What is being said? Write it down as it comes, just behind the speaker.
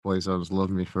Boyzone's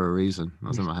Love Me for a Reason.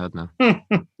 That's in my head now.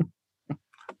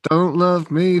 Don't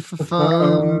love me for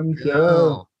fun,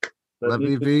 girl. Let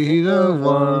me be the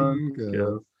one,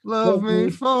 girl. Love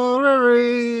me for a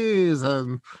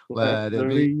reason. Let it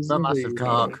be the massive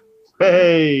cock.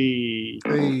 Hey!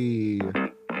 Hey.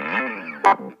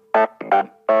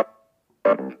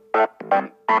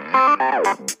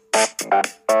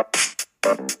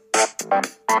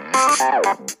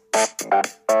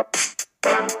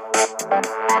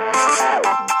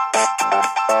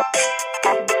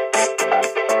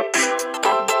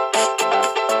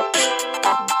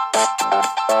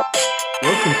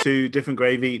 Welcome to Different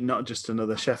Gravy, not just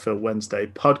another Sheffield Wednesday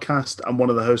podcast. I'm one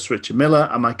of the hosts, Richard Miller,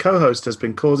 and my co-host has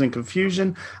been causing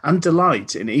confusion and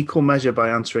delight in equal measure by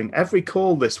answering every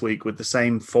call this week with the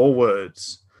same 4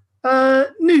 words.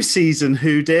 New season,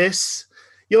 who dis?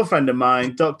 Your friend of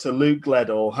mine, Dr. Luke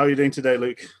Gledall. How are you doing today,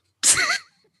 Luke?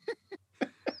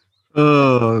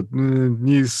 Oh,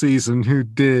 new season, who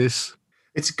dis?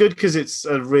 It's good because it's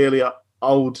a really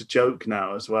old joke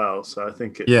now as well, so I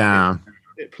think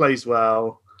it plays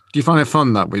well. Do you find it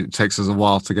fun that it takes us a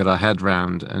while to get our head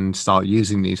round and start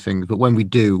using these things, but when we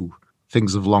do,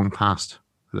 things have long passed?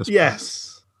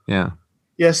 Yes. Yeah.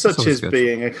 Yeah, such as good.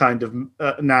 Being a kind of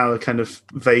now a kind of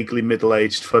vaguely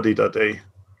middle-aged fuddy-duddy.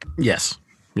 Yes.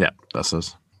 Yeah, that's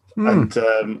us. And,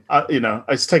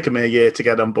 it's taken me a year to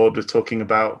get on board with talking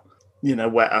about,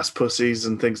 wet-ass pussies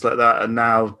and things like that, and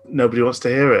now nobody wants to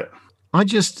hear it. I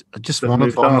just want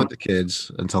to bond with the kids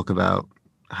and talk about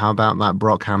how about that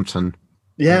Brockhampton.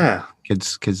 Yeah.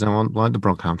 Kids don't like the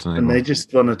Brockhampton anymore. And they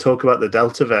just want to talk about the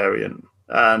Delta variant.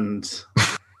 And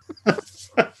I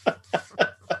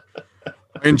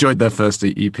enjoyed their first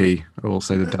EP. I will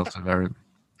say the Delta variant.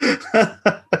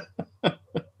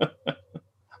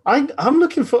 I'm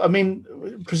looking for,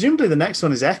 presumably the next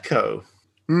one is Echo.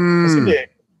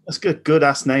 That's a good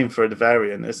ass name for a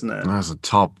variant, isn't it? That's a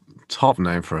top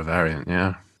name for a variant,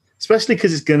 yeah. Especially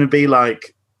because it's going to be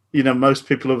like, most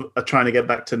people are trying to get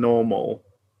back to normal.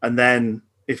 And then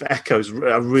if Echo's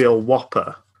a real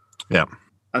whopper. Yeah.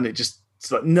 And it's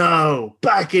like, no,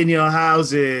 back in your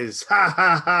houses. Ha,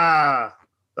 ha, ha.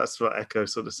 That's what Echo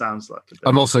sort of sounds like.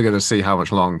 I'm also going to see how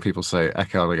much long people say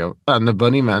Echo and they go, and the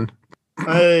bunny man.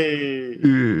 Hey.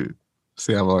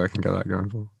 See how long I can get that going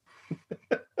for.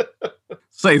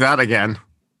 Say that again.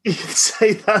 You can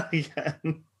say that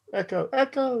again.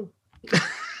 Echo.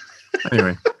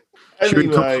 Anyway. Should we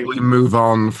comfortably move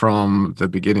on from the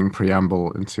beginning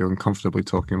preamble into uncomfortably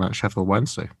talking about Sheffield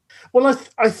Wednesday? Well,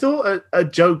 I thought a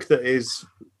joke that is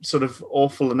sort of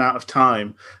awful and out of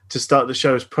time to start the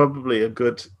show is probably a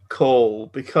good call,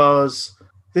 because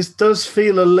this does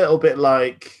feel a little bit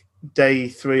like day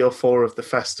 3 or 4 of the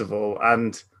festival,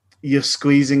 and you're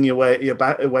squeezing your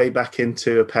way back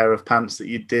into a pair of pants that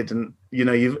you didn't,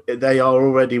 they are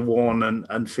already worn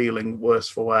and feeling worse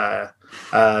for wear.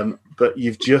 But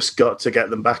you've just got to get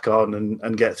them back on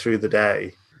and get through the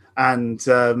day. And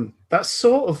that's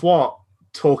sort of what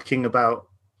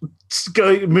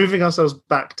moving ourselves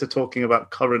back to talking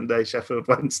about current day Sheffield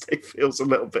Wednesday feels a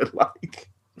little bit like.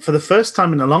 For the first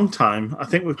time in a long time, I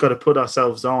think we've got to put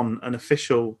ourselves on an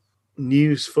official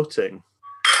news footing.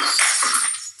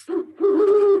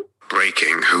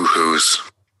 Breaking hoo-hoos.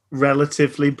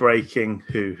 Relatively breaking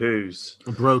hoo-hoos.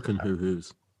 Broken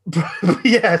hoo-hoos.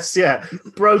 Yes, yeah.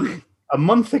 Broke a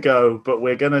month ago, but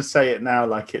we're going to say it now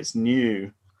like it's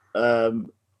new.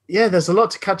 There's a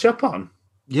lot to catch up on.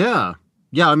 Yeah.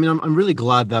 I'm really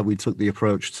glad that we took the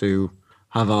approach to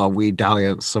have our wee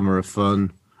dalliance summer of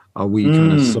fun, our wee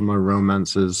kind of summer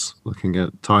romances, looking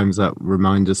at times that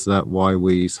remind us that why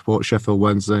we support Sheffield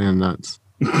Wednesday, and that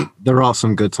there are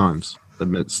some good times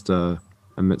amidst the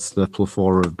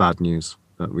plethora of bad news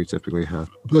that we typically have.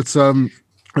 But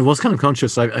I was kind of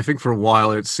conscious. I think for a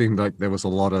while it seemed like there was a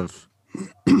lot of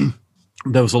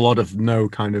no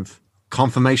kind of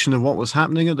confirmation of what was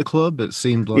happening at the club. It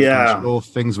seemed like I'm sure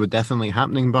things were definitely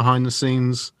happening behind the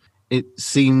scenes. It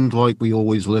seemed like we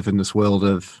always live in this world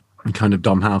of kind of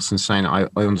Dom House and saying, I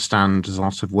understand there's a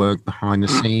lot of work behind the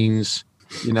scenes.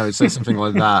 It'd say something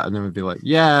like that, and then we'd be like,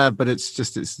 yeah, but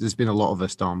there's been a lot of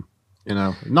this, Dom.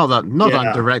 Not that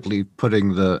I'm directly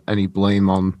putting any blame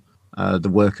on the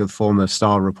work of former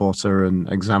Star reporter and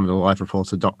Examiner Live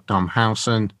reporter Dom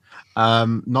Howson.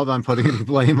 Not that I'm putting any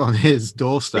blame on his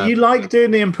doorstep. You like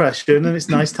doing the impression, and it's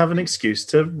nice to have an excuse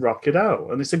to rock it out.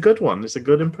 And it's a good one. It's a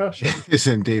good impression. Yes,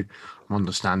 indeed. I'm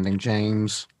understanding,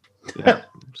 James. Yeah,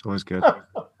 it's always good.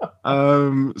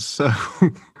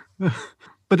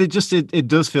 But it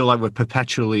does feel like we're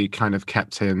perpetually kind of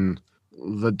kept in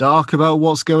the dark about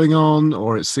what's going on,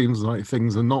 or it seems like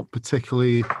things are not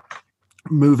particularly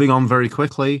moving on very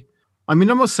quickly. I mean,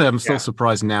 I must say I'm still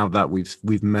surprised now that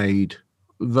we've made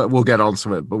that. We'll get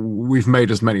onto it, but we've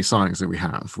made as many signings that we've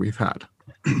had.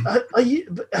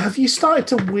 Have you started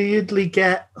to weirdly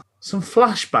get some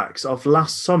flashbacks of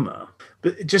last summer?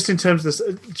 But just in terms of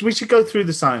this, we should go through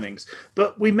the signings.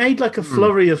 But we made like a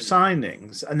flurry of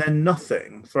signings and then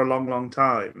nothing for a long, long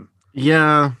time.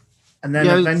 Yeah. And then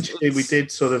eventually we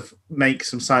did sort of make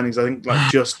some signings, I think,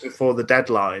 like just before the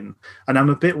deadline. And I'm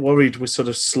a bit worried we're sort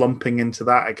of slumping into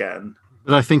that again.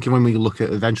 But I think when we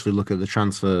eventually look at the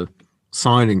transfer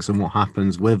signings and what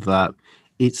happens with that,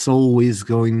 it's always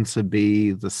going to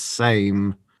be the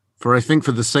same for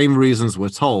the same reasons we're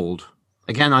told.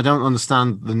 Again, I don't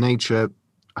understand the nature.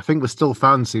 I think we're still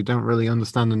fans who don't really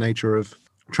understand the nature of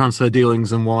transfer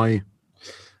dealings and why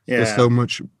there's so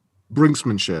much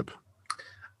brinksmanship.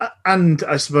 And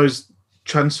I suppose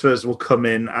transfers will come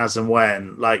in as and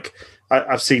when. Like,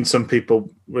 I've seen some people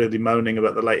really moaning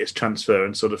about the latest transfer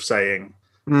and sort of saying,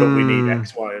 but we need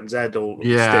X, Y, and Z all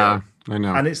still. I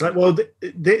know. And it's like, well,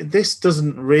 this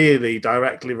doesn't really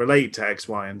directly relate to X,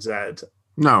 Y, and Z.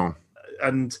 No.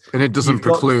 And it doesn't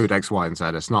preclude X, Y, and Z.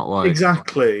 It's not like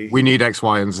exactly we need X,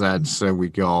 Y, and Z, so we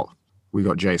got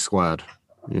J squared,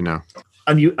 you know.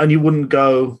 And you wouldn't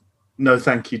go, no,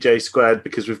 thank you, J squared,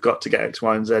 because we've got to get X,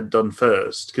 Y, and Z done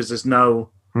first, because there's no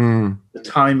the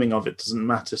timing of it doesn't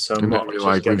matter so much.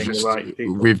 Like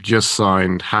we've just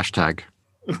signed hashtag.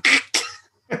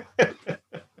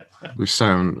 we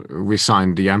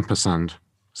signed the ampersand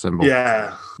symbol.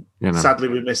 Yeah. You know. Sadly,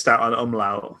 we missed out on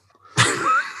umlaut.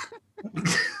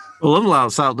 Well,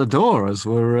 umlaut's out the door, as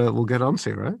we'll get on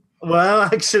to, right? Well,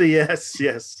 actually, yes,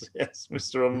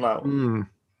 Mr. Umlaut.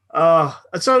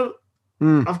 So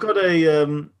I've got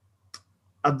a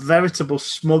veritable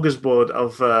smorgasbord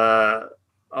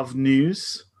of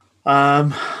news.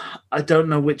 I don't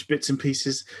know which bits and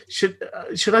pieces. Should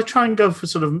I try and go for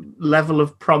sort of level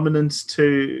of prominence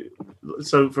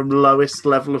from lowest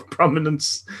level of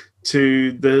prominence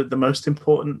to the most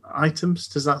important items?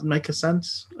 Does that make a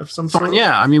sense of some sort?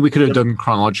 Yeah, I mean, we could have done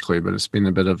chronologically, but it's been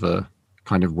a bit of a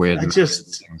kind of weird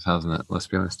things, hasn't it? Let's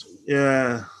be honest.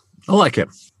 Yeah. I like it.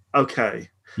 Okay.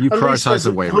 You prioritize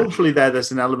the way. Hopefully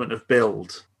there's an element of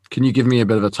build. Can you give me a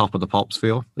bit of a top of the pops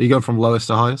feel? Are you going from lowest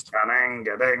to highest?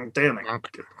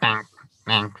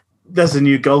 There's a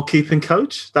new goalkeeping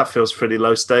coach. That feels pretty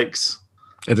low stakes.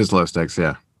 It is low stakes,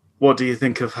 yeah. What do you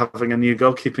think of having a new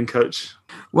goalkeeping coach?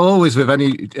 Well, always with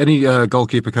any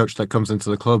goalkeeper coach that comes into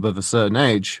the club of a certain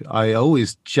age, I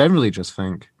always generally just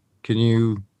think, can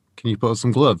you put on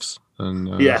some gloves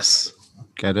and yes,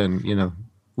 get in? You know,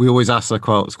 we always ask the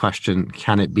question: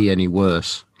 can it be any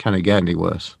worse? Can it get any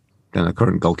worse than the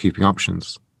current goalkeeping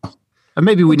options? And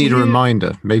maybe we need a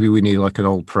reminder. Maybe we need like an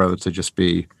old pro to just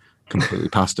be completely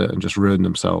past it and just ruin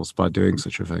themselves by doing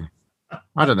such a thing.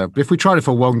 I don't know. If we tried it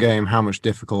for one game, how much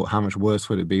worse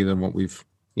would it be than what we've,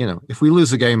 you know, if we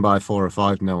lose a game by 4 or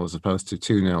 5-0 as opposed to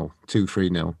 2-0,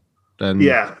 2-3-0, then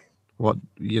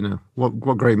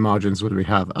what great margins would we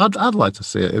have? I'd like to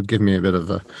see it. It would give me a bit of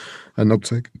an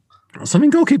uptick. So, I mean,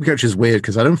 goalkeeper coach is weird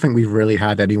because I don't think we've really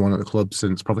had anyone at the club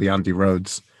since probably Andy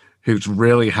Rhodes who's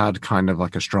really had kind of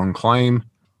like a strong claim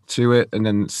to it and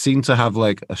then seemed to have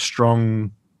like a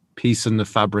strong piece in the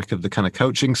fabric of the kind of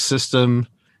coaching system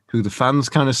who the fans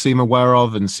kind of seem aware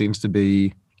of and seems to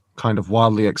be kind of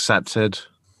widely accepted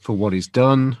for what he's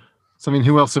done. So, I mean,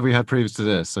 who else have we had previous to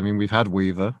this? I mean, we've had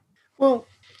Weaver. Well,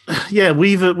 yeah,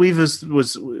 Weaver's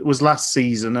was last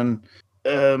season, and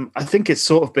I think it's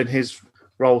sort of been his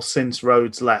role since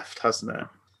Rhodes left, hasn't it?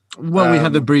 Well, we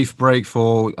had the brief break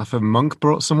I think Monk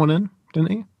brought someone in,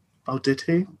 didn't he? Oh, did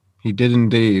he? He did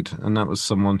indeed, and that was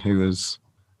someone who was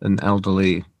an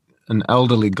elderly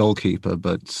goalkeeper,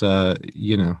 but still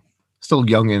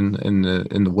young in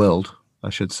the world, I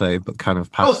should say, but kind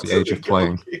of past the age of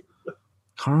playing.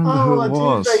 Can't remember who it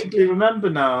was. I do vaguely remember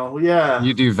now. Yeah,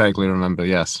 you do vaguely remember,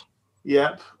 yes.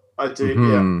 Yep, I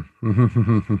do.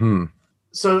 Yeah.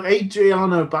 So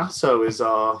Adriano Basso is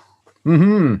our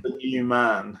the new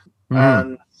man,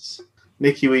 and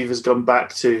Nicky Weaver's gone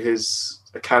back to his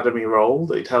academy role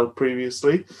that he'd held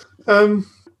previously,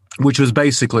 which was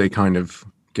basically kind of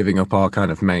giving up our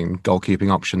kind of main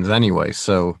goalkeeping options anyway.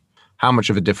 So how much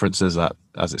of a difference is that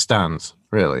as it stands,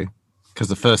 really? Because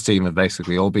the first team have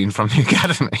basically all been from the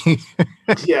academy.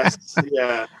 Yes,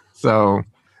 yeah. So...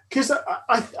 Because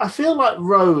I feel like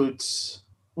Rhodes,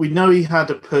 we know he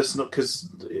had a personal... Because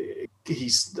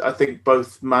I think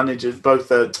both managers,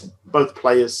 both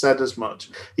players said as much.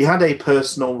 He had a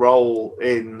personal role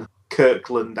in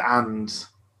Kirkland and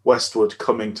Westwood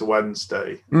coming to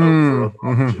Wednesday.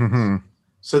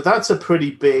 So that's a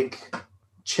pretty big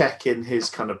Cech in his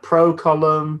kind of pro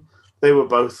column. They were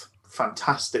both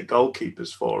fantastic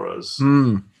goalkeepers for us.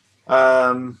 Now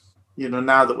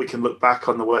that we can look back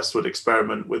on the Westwood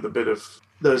experiment with a bit of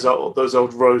those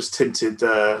old rose-tinted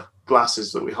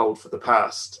glasses that we hold for the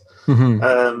past,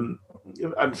 and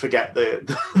forget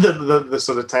the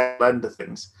sort of tail end of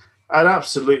things. And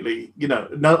absolutely,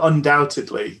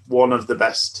 undoubtedly one of the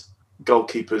best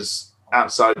goalkeepers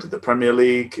outside of the Premier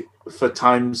League for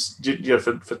times,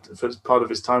 for part of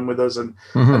his time with us, and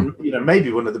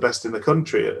maybe one of the best in the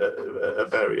country at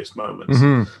various moments.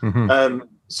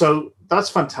 So that's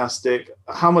fantastic.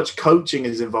 How much coaching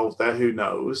is involved there, who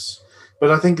knows?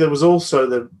 But I think there was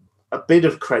also a bit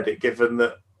of credit given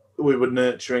that we were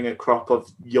nurturing a crop of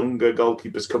younger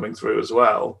goalkeepers coming through as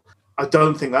well. I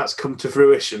don't think that's come to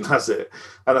fruition, has it?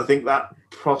 And I think that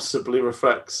possibly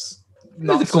reflects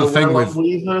not so well on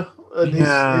Weaver and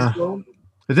his role.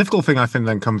 The difficult thing I think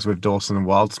then comes with Dawson and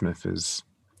Wildsmith is,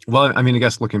 well, I mean, I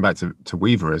guess looking back to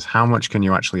Weaver is how much can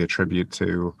you actually attribute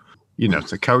to,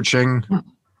 to coaching?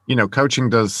 Coaching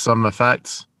does some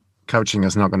effects. Coaching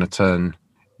is not going to turn,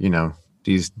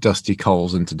 these dusty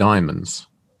coals into diamonds,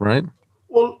 right?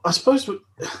 Well, I suppose...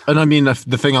 And I mean, the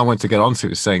thing I want to get onto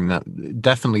is saying that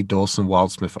definitely Dawson and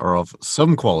Wildsmith are of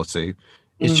some quality.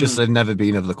 It's just they've never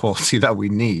been of the quality that we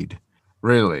need,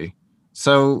 really.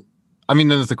 So, I mean,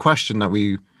 there's the question that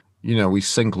we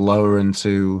sink lower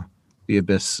into the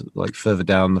abyss, like further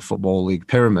down the Football League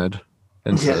pyramid,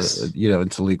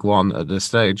 into League One at this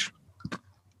stage.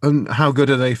 And how good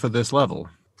are they for this level?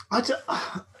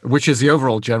 Which is the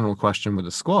overall general question with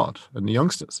the squad and the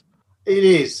youngsters. It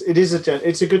is.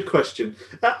 It's a good question.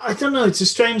 I don't know. It's a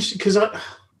strange because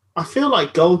I feel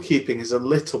like goalkeeping is a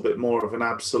little bit more of an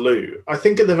absolute. I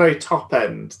think at the very top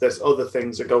end, there's other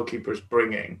things a goalkeeper is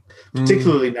bringing,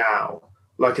 particularly now.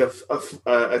 Like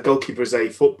a goalkeeper is a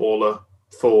footballer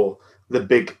for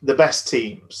the best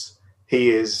teams. He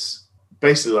is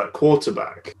basically like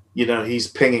quarterback. He's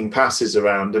pinging passes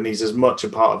around and he's as much a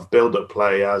part of build-up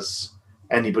play as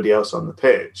anybody else on the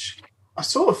pitch. I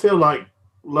sort of feel like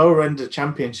lower end of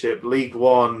Championship, League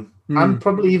One, and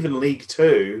probably even League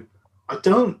Two, I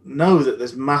don't know that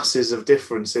there's masses of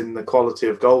difference in the quality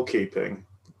of goalkeeping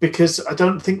because I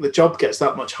don't think the job gets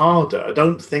that much harder. I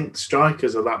don't think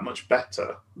strikers are that much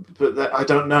better. But I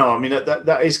don't know. I mean,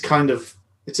 that is kind of,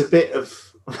 it's a bit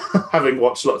of having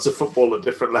watched lots of football at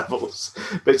different levels,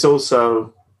 but it's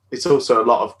also a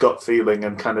lot of gut feeling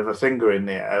and kind of a finger in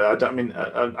the air.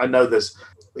 I know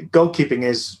goalkeeping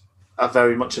is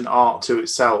very much an art to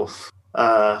itself,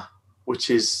 which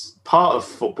is part of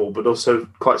football, but also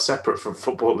quite separate from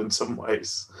football in some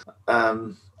ways.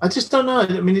 I just don't know.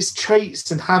 I mean, it's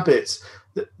traits and habits.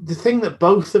 The thing that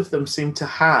both of them seem to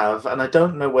have, and I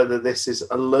don't know whether this is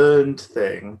a learned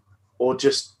thing or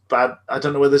just bad. I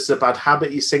don't know whether it's a bad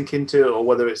habit you sink into or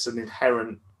whether it's an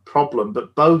inherent problem,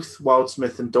 but both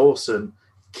Wildsmith and Dawson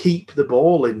keep the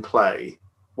ball in play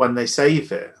when they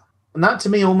save it. And that to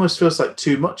me almost feels like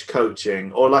too much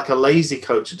coaching, or like a lazy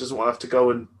coach who doesn't want to have to go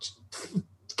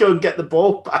and get the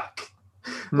ball back.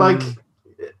 Like,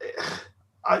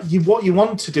 what you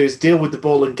want to do is deal with the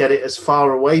ball and get it as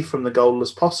far away from the goal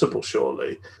as possible,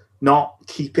 surely, not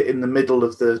keep it in the middle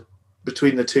of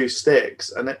between the two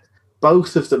sticks. And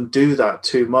both of them do that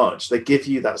too much. They give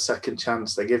you that second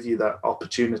chance. They give you that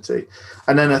opportunity.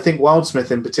 And then I think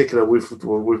Wildsmith in particular,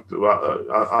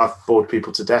 I've bored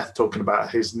people to death talking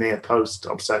about his near post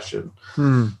obsession.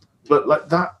 But like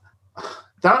that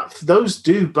those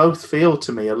do both feel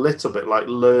to me a little bit like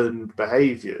learned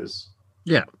behaviours.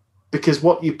 Yeah. Because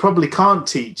what you probably can't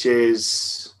teach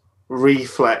is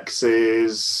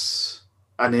reflexes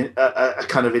and a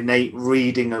kind of innate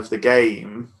reading of the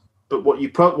game. But what you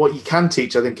can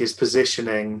teach, I think, is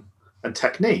positioning and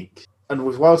technique. And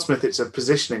with Wildsmith, it's a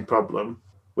positioning problem.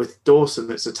 With Dawson,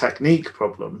 it's a technique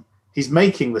problem. He's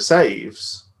making the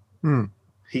saves.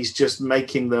 He's just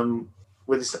making them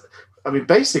with his... I mean,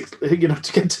 basically, to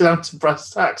get down to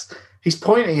brass tacks, he's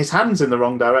pointing his hands in the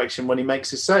wrong direction when he makes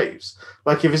his saves.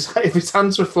 Like if his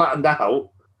hands were flattened out,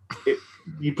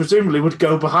 you presumably would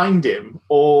go behind him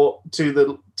or to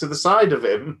the side of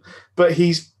him, but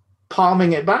he's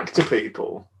palming it back to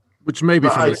people. Which maybe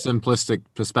from a simplistic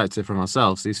perspective from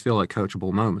ourselves, these feel like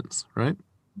coachable moments, right?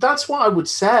 That's what I would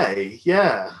say,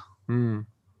 yeah.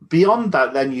 Beyond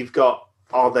that, then you've got,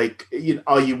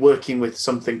 are you working with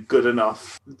something good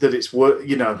enough that it's worth,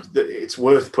 that it's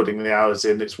worth putting the hours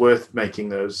in, it's worth making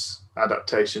those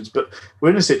adaptations. But we're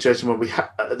in a situation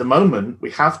where at the moment,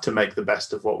 we have to make the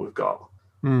best of what we've got.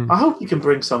 I hope he can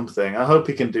bring something. I hope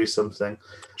he can do something.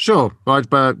 Sure,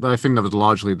 but I think that was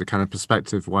largely the kind of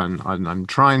perspective when I'm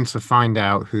trying to find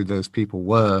out who those people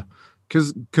were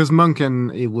Because Monken,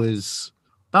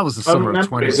 that was the summer of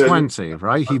 2020,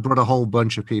 right? He brought a whole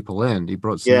bunch of people in. He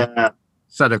brought some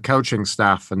set of coaching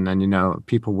staff, and then,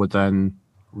 people were then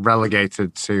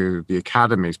relegated to the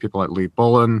academies. People like Lee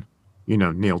Bullen,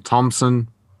 Neil Thompson.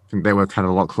 I think they were kind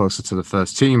of a lot closer to the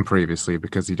first team previously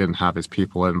because he didn't have his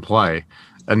people in play.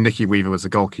 And Nicky Weaver was the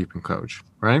goalkeeping coach,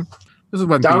 right? This is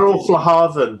when Darryl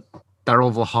Verhaven.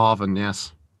 Darryl Verhaven,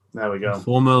 yes. There we go.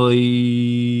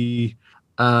 Formerly,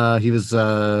 he was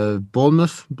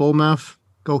Bournemouth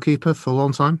goalkeeper for a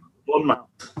long time. Bournemouth.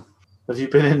 Have you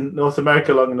been in North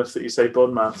America long enough that you say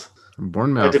Bournemouth?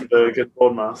 Edinburgh and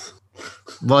Bournemouth.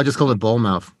 Well, I just call it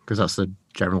Bournemouth because that's the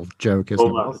general joke, isn't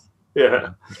Bournemouth. It? Yeah.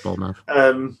 It's Bournemouth.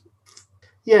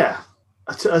 Yeah.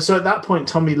 So at that point,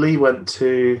 Tommy Lee went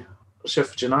to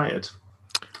Sheffield United.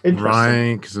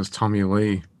 Right, because it was Tommy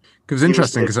Lee. It was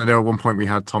interesting because I know at one point we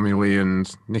had Tommy Lee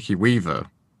and Nicky Weaver.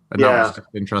 And that was just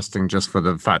interesting just for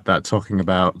the fact that talking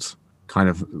about kind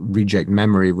of reject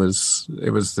memory it was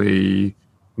the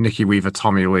Nicky Weaver,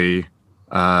 Tommy Lee,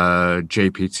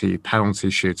 JPT penalty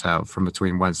shootout from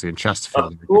between Wednesday and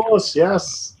Chesterfield. Of course,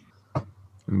 yes.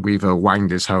 And Weaver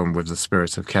wanged his home with the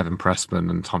spirit of Kevin Pressman,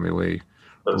 and Tommy Lee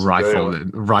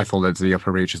rifled into the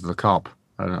upper reaches of the Kop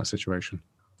in that situation.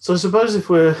 So I suppose if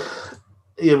we're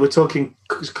talking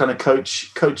kind of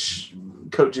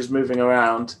coaches moving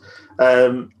around.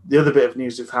 The other bit of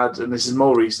news we've had, and this is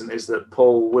more recent, is that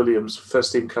Paul Williams,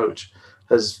 first team coach,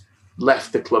 has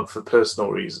left the club for personal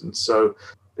reasons. So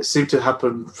it seemed to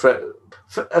happen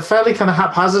fairly kind of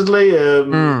haphazardly.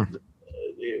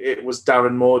 It was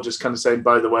Darren Moore just kind of saying,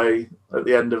 by the way, at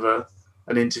the end of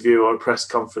an interview or a press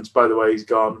conference, by the way, he's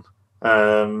gone.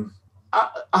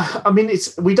 I mean,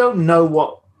 we don't know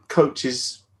what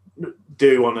coaches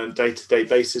do on a day-to-day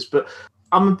basis, but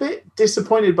I'm a bit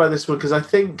disappointed by this one because I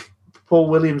think Paul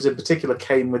Williams in particular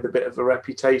came with a bit of a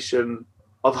reputation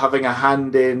of having a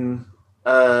hand in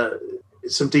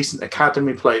some decent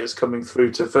academy players coming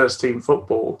through to first team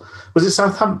football. Was it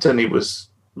Southampton he was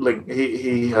linked?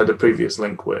 He had a previous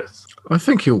link with. I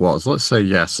think he was. Let's say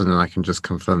yes, and then I can just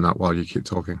confirm that while you keep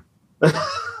talking.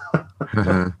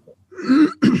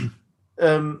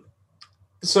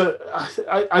 So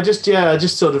I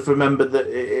just sort of remember that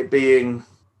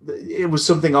it was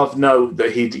something of note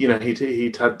that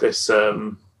he'd had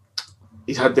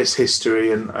this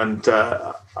history and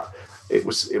it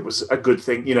was a good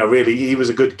thing. Really, he was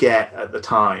a good get at the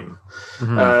time.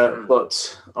 Mm-hmm.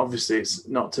 But obviously, it's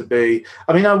not to be.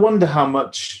 I mean, I wonder how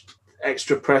much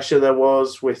extra pressure there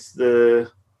was with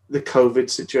the COVID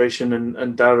situation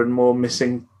and Darren Moore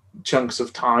missing chunks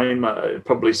of time. It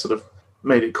probably sort of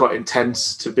made it quite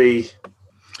intense to be.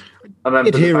 I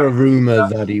did hear a rumor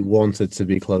that he wanted to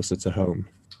be closer to home,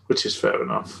 which is fair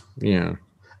enough. Yeah.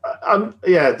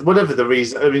 Whatever the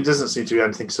reason. I mean, it doesn't seem to be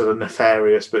anything sort of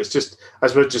nefarious, but it's just, I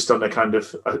suppose, just on a kind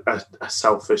of a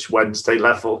selfish Wednesday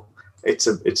level. It's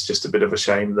just a bit of a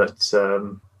shame that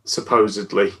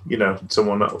supposedly,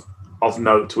 someone of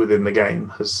note within the game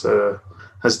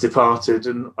has departed,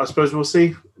 and I suppose we'll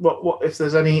see what if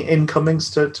there's any incomings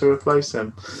to replace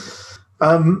him.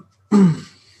 I'm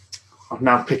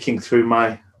now picking through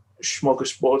my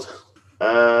smorgasbord.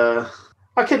 I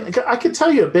can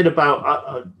tell you a bit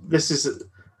about this.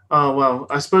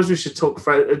 I suppose we should talk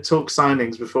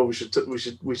signings before we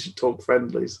should talk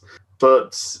friendlies.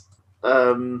 But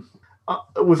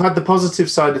we've had the positive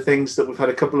side of things that we've had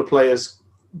a couple of players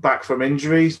back from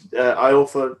injury.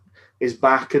 Iorfa is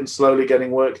back and slowly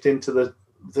getting worked into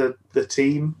the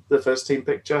team, the first team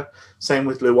picture. Same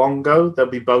with Luongo. They'll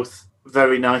be both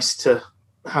very nice to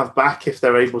have back if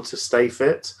they're able to stay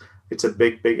fit. It's a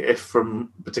big if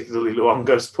from particularly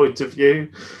Luongo's point of view.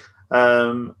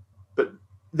 But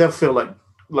they'll feel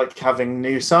like having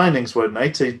new signings, won't they,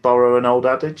 to borrow an old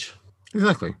adage?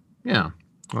 Exactly. Yeah.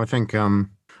 I think, I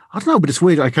don't know, but it's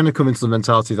weird. I kind of come into the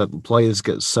mentality that the players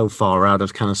get so far out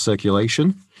of kind of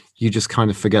circulation, you just kind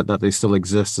of forget that they still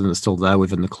exist and they're still there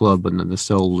within the club and that there's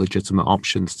still legitimate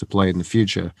options to play in the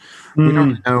future. Mm. We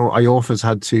don't know. Iorfa's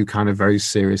had two kind of very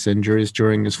serious injuries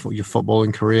during his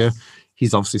footballing career.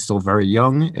 He's obviously still very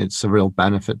young. It's a real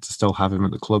benefit to still have him at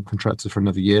the club contracted for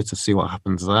another year to see what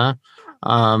happens there.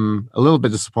 A little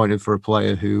bit disappointed for a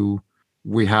player who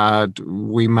we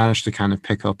managed to kind of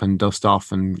pick up and dust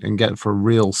off and get for a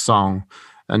real song,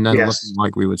 and then looking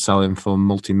like we would sell him for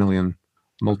multi-million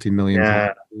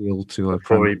deal to a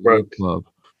Premier League club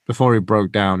before he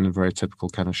broke down in very typical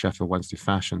kind of Sheffield Wednesday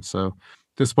fashion. So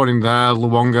disappointing there.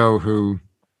 Luongo, who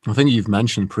I think you've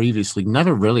mentioned previously,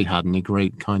 never really had any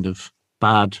great kind of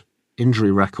bad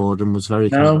injury record and was very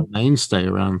kind of a mainstay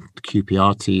around the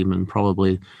QPR team and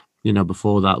probably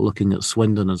before that, looking at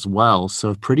Swindon as well.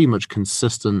 So pretty much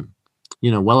consistent,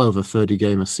 well over 30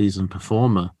 game a season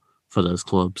performer for those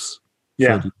clubs.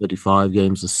 Yeah. 30, 35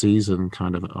 games a season,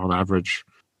 kind of on average,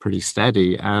 pretty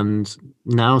steady. And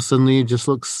now suddenly it just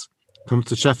comes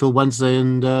to Sheffield Wednesday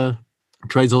and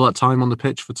trades all that time on the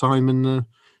pitch for time in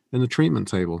the treatment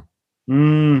table.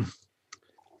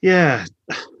 Yeah.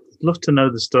 Love to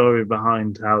know the story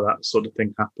behind how that sort of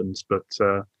thing happens, but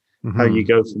how you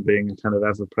go from being kind of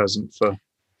ever present for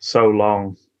so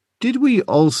long. Did we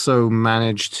also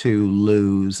manage to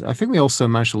lose? I think we also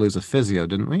managed to lose a physio,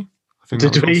 didn't we? I think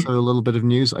that was also a little bit of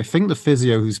news. I think the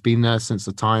physio who's been there since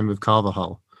the time of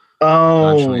Carvajal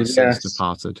actually since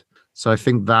departed. So I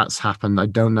think that's happened. I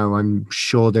don't know. I'm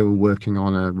sure they were working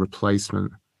on a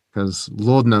replacement because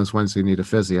Lord knows when they need a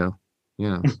physio.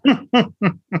 I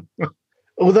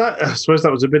suppose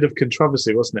that was a bit of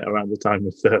controversy, wasn't it, around the time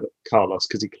of Carlos,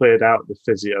 because he cleared out the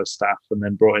physio staff and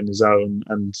then brought in his own,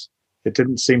 and it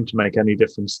didn't seem to make any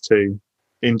difference to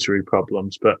injury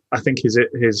problems. But I think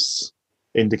his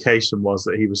indication was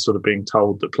that he was sort of being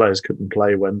told that players couldn't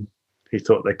play when he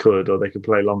thought they could, or they could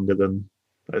play longer than,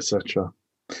 etc.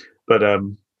 But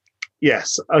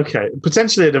yes, okay,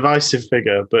 potentially a divisive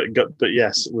figure, but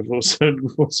yes, we've also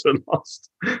lost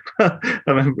a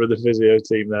member of the physio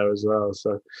team there as well.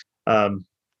 So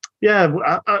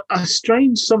a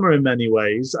strange summer in many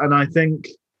ways, and I think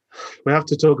we have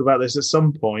to talk about this at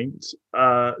some point.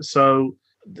 So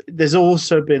there's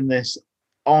also been this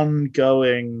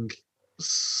ongoing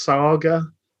saga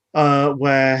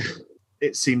where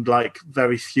it seemed like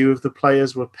very few of the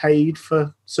players were paid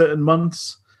for certain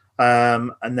months.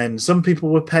 And then some people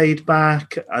were paid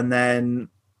back. And then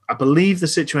I believe the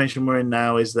situation we're in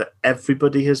now is that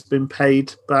everybody has been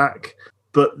paid back.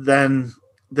 But then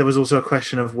there was also a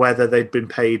question of whether they'd been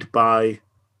paid by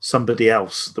somebody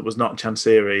else that was not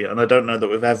Chansiri. And I don't know that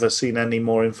we've ever seen any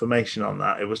more information on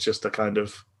that. It was just a kind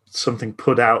of something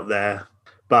put out there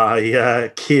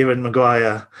by Kieran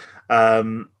Maguire,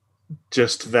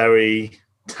 just very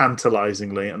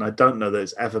tantalizingly. And I don't know that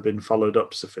it's ever been followed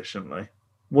up sufficiently.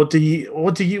 What have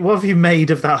you made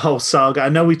of that whole saga? I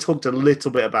know we talked a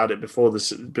little bit about it before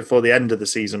the end of the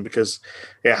season because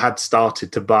it had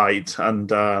started to bite,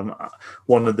 and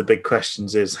one of the big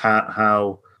questions is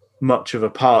how much of a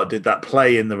part did that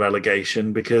play in the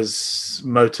relegation? Because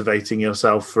motivating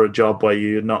yourself for a job where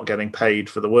you're not getting paid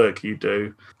for the work you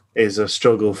do is a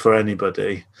struggle for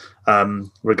anybody,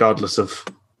 regardless of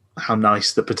how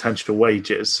nice the potential wage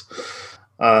is.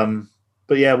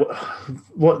 But yeah,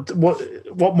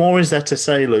 what more is there to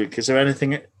say, Luke? Is there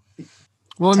anything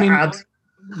to add?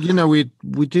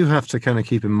 We do have to kind of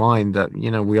keep in mind that,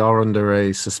 we are under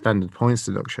a suspended points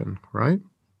deduction, right?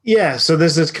 Yeah, so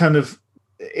there's this kind of,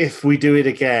 if we do it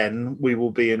again, we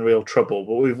will be in real trouble.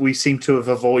 But we seem to have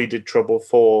avoided trouble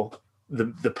for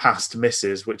the past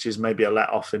misses, which is maybe a let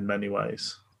off in many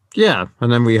ways. Yeah,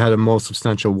 and then we had a more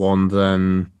substantial one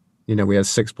than, we had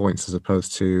 6 points as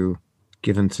opposed to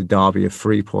given to Derby of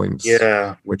 3 points,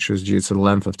 which was due to the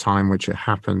length of time which it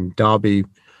happened. Derby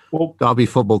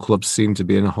Football Club seemed to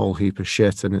be in a whole heap of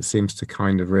shit, and it seems to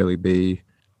kind of really be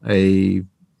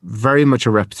very much a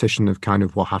repetition of kind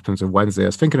of what happens on Wednesday. I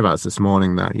was thinking about this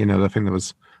morning that,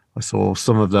 I saw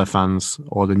some of their fans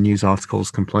or the news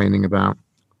articles complaining about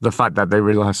the fact that they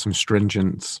realize some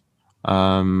stringent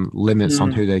limits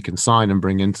on who they can sign and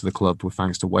bring into the club with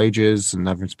thanks to wages and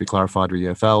everything to be clarified with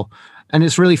EFL. And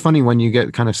it's really funny when you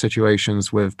get kind of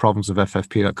situations with problems with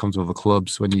FFP that comes with other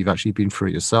clubs when you've actually been through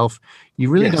it yourself. You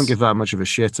really don't give that much of a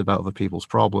shit about other people's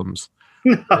problems.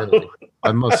 No. Really.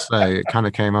 I must say, it kind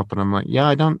of came up and I'm like,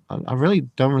 I really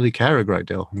don't really care a great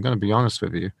deal. I'm going to be honest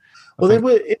with you. They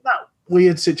were in that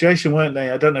weird situation, weren't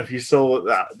they? I don't know if you saw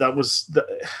that.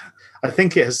 I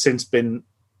think it has since been,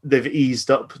 they've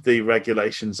eased up the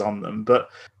regulations on them, but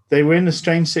they were in a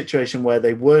strange situation where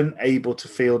they weren't able to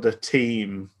field a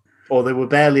team, or they were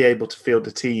barely able to field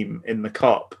a team in the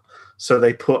Cup. So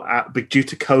they put out, due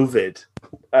to COVID,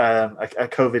 a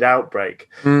COVID outbreak.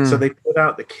 So they put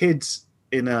out the kids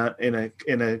in a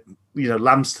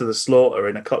lambs to the slaughter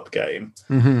in a Cup game.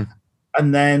 Mm-hmm.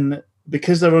 And then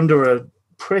because they're under a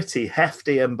pretty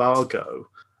hefty embargo,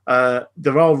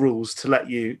 there are rules to let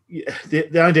you.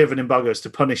 The idea of an embargo is to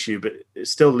punish you, but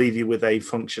still leave you with a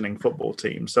functioning football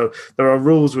team. So there are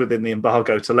rules within the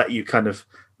embargo to let you kind of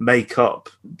make up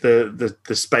the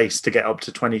space to get up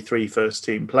to 23 first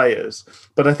team players.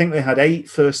 But I think they had 8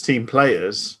 first team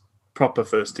players, proper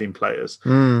first team players.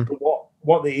 But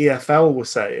what the EFL were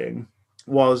saying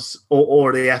was,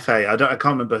 or the FA. I can't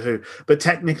remember who, but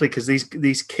technically, because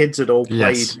these kids had all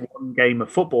played one game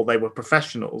of football, they were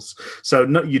professionals. So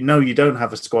you don't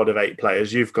have a squad of 8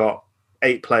 players. You've got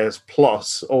 8 players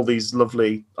plus all these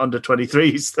lovely under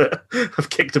 23s that have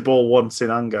kicked a ball once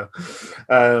in anger.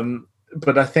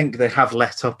 But I think they have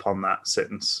let up on that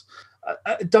since.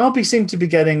 Derby seem to be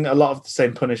getting a lot of the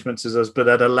same punishments as us, but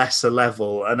at a lesser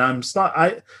level. And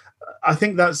I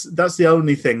think that's the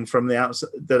only thing from the outside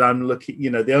that I'm looking.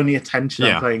 The only attention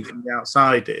I'm paying from the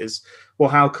outside is, well,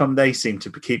 how come they seem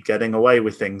to keep getting away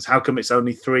with things? How come it's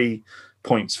only 3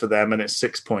 points for them and it's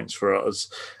 6 points for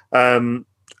us? And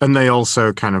they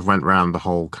also kind of went around the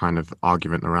whole kind of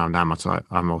argument around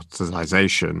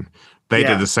amortization. They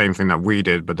did the same thing that we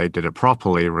did, but they did it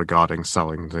properly regarding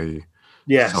selling the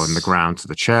ground to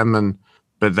the chairman.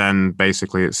 But then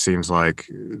basically it seems like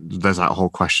there's that whole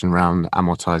question around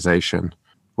amortization,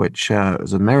 which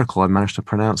is a miracle I managed to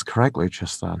pronounce correctly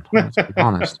just then, to be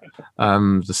honest.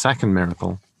 The second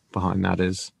miracle behind that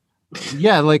is,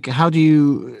 how do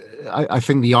you... I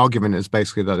think the argument is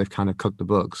basically that they've kind of cooked the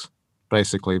books,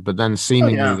 basically, but then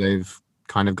seemingly they've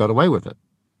kind of got away with it.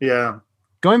 Yeah.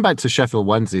 Going back to Sheffield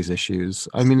Wednesday's issues,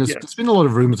 I mean, there's been a lot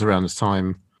of rumours around this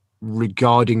time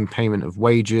regarding payment of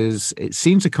wages. It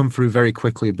seemed to come through very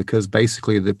quickly because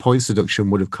basically the points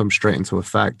deduction would have come straight into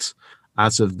effect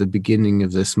as of the beginning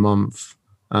of this month,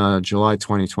 July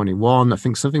 2021. I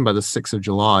think something by the 6th of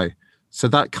July. So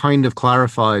that kind of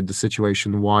clarified the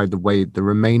situation why the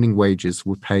remaining wages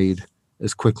were paid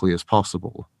as quickly as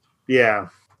possible. Yeah.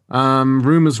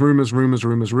 Rumors that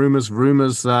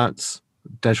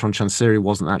Dejphon Chansiri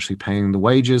wasn't actually paying the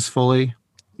wages fully.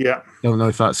 Yeah. Don't know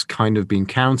if that's kind of been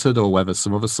countered or whether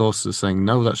some other sources are saying,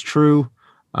 no, that's true.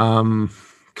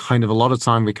 Kind of a lot of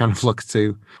time we kind of look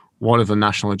to one of the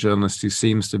national journalists who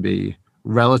seems to be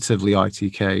relatively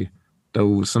ITK,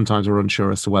 though sometimes we're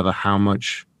unsure as to whether how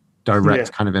much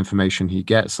direct kind of information he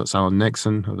gets. That's Alan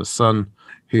Nixon of The Sun,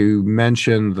 who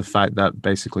mentioned the fact that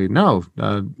basically,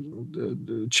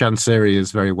 Chansiri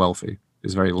is very wealthy,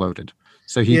 is very loaded.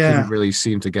 So he couldn't really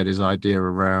seem to get his idea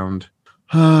around.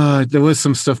 There was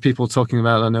some stuff people talking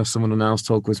about. I know someone on Now's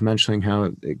Talk was mentioning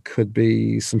how it could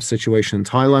be some situation in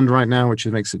Thailand right now, which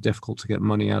makes it difficult to get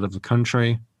money out of the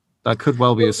country. That could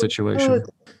well be a situation.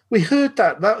 We heard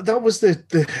that was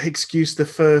the excuse the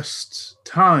first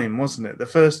time, wasn't it?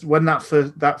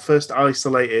 That first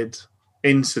isolated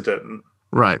incident.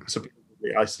 Right.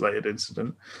 Supposedly isolated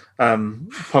incident.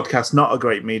 Podcast, not a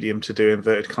great medium to do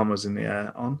inverted commas in the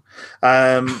air on.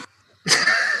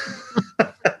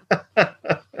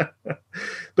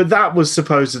 But that was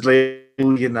supposedly,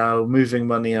 moving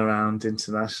money around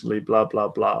internationally, blah, blah,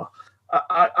 blah.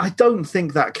 I don't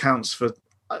think that counts for...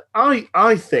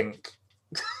 I think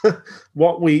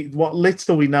what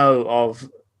little we know of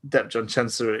Dejphon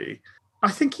Chansiri,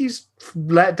 I think he's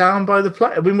let down by the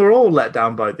play. I mean, we're all let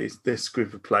down by this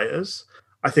group of players.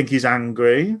 I think he's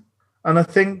angry. And I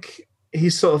think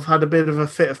he's sort of had a bit of a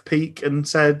fit of pique and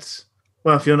said,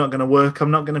 well, if you're not going to work,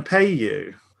 I'm not going to pay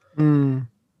you.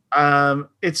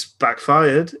 It's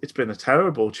backfired. It's been a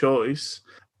terrible choice,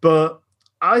 but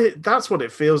that's what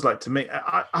it feels like to me.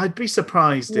 I'd be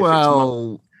surprised if it's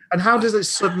not. And how does it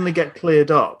suddenly get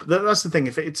cleared up? That's the thing.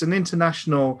 If it's an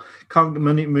international, can't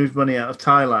move money out of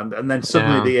Thailand, and then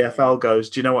suddenly the EFL goes,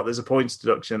 do you know what? There's a points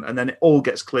deduction, and then it all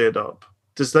gets cleared up.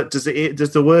 Does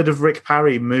the word of Rick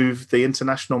Parry move the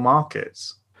international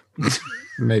markets?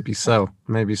 Maybe so.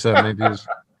 Maybe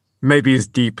his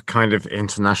deep kind of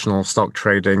international stock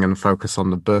trading and focus on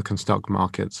the Birkenstock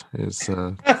market is.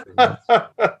 I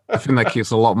think that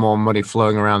keeps a lot more money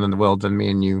flowing around in the world than me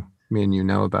and you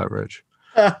know about, Rich.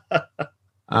 I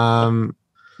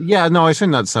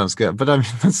think that sounds good. But I mean,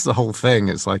 that's the whole thing.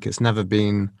 It's like it's never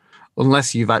been,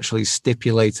 unless you've actually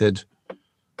stipulated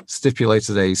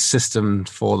a system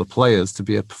for the players to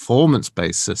be a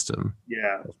performance-based system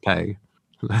of pay,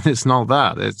 then it's not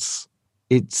that.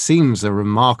 It seems a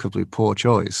remarkably poor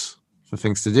choice for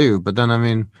things to do. But then, I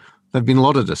mean, there have been a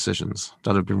lot of decisions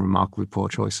that have been remarkably poor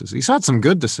choices. He's had some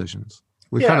good decisions.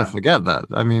 We kind of forget that.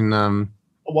 I mean... a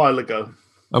while ago.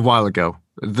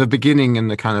 The beginning and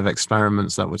the kind of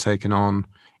experiments that were taken on,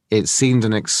 it seemed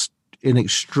an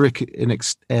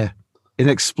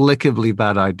inexplicably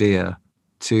bad idea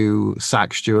to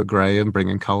sack Stuart Gray and bring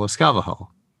in Carlos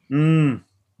Carvajal.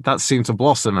 That seemed to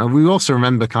blossom. And we also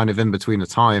remember kind of in between the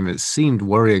time, it seemed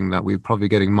worrying that we were probably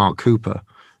getting Mark Cooper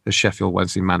as Sheffield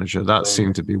Wednesday manager. That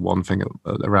seemed to be one thing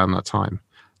around that time.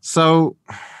 So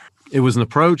it was an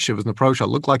approach. that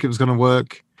looked like it was going to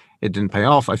work. It didn't pay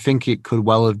off. I think it could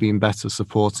well have been better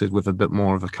supported with a bit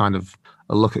more of a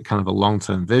look at kind of a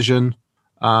long-term vision.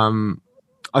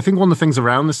 I think one of the things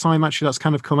around this time actually that's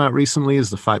kind of come out recently is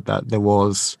the fact that there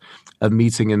was a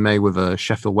meeting in May with a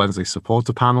Sheffield Wednesday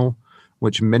supporter panel,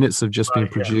 which minutes have just been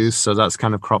produced. Yes. So that's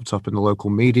kind of cropped up in the local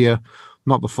media,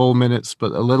 not the full minutes,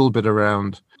 but a little bit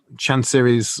around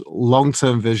Chansiri's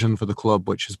long-term vision for the club,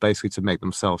 which is basically to make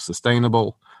them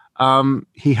self-sustainable.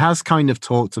 He has kind of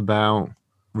talked about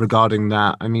regarding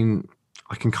that. I mean,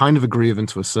 I can kind of agree with him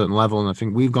to a certain level, and I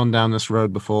think we've gone down this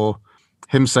road before.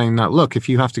 Him saying that, look, if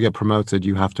you have to get promoted,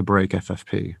 you have to break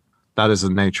FFP. That is the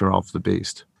nature of the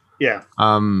beast. Yeah.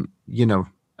 You know,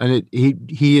 and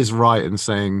he is right in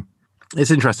saying,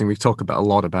 it's interesting. We've talked about a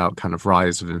lot about kind of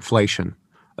rise of inflation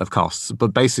of costs,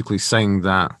 but basically saying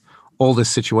that all this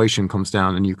situation comes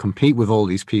down and you compete with all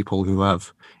these people who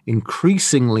have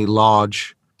increasingly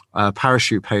large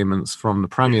parachute payments from the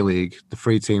Premier League, the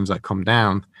three teams that come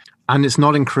down, and it's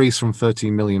not increased from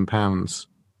 £13 million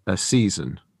a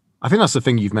season. I think that's the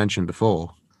thing you've mentioned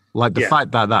before. Like the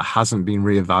fact that that hasn't been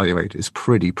reevaluated is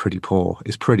pretty poor.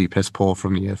 It's pretty piss poor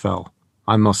from the EFL.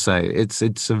 I must say it's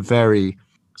a very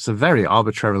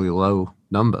arbitrarily low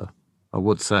number, I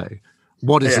would say.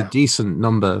 What is a decent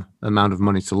amount of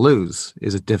money to lose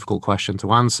is a difficult question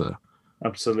to answer.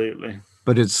 Absolutely.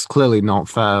 But it's clearly not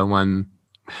fair when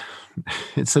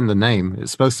it's in the name.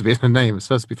 It's supposed to be in the name. It's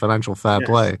supposed to be financial fair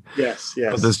play. Yes.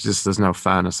 But there's no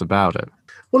fairness about it.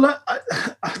 Well,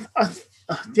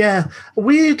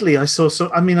 weirdly, I saw some.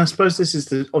 I mean, I suppose this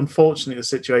is unfortunately the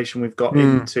situation we've got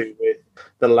into with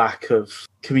the lack of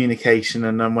communication,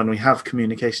 and then when we have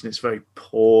communication, it's very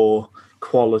poor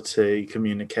quality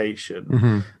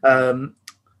communication. Mm-hmm.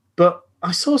 But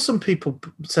I saw some people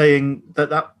saying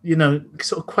that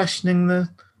sort of questioning the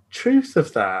truth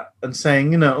of that and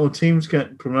saying, teams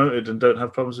get promoted and don't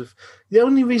have problems with. The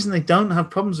only reason they don't have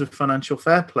problems with financial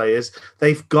fair play is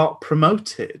they've got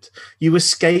promoted. You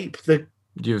escape the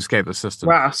system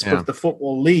grasp of the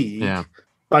Football League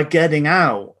by getting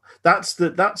out.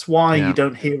 That's why you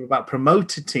don't hear about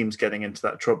promoted teams getting into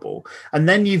that trouble. And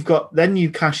then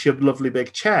you cash your lovely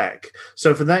big check.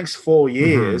 So for the next 4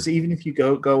 years, even if you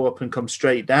go up and come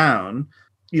straight down,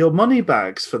 your money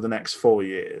bags for the next 4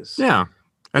 years. Yeah.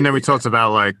 And then we talked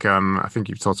about, I think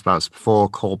you've talked about this before,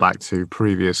 call back to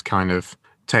previous kind of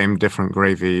tame, different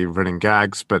gravy running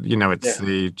gags. But, it's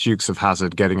the Dukes of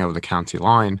Hazzard getting over the county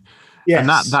line. Yes. And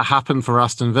that happened for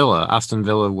Aston Villa. Aston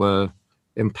Villa were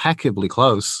impeccably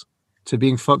close to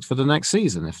being fucked for the next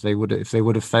season if they would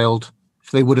have failed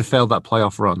that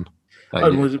playoff run.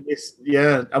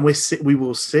 We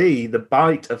will see the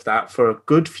bite of that for a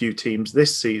good few teams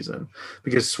this season,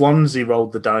 because Swansea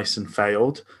rolled the dice and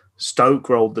failed. Stoke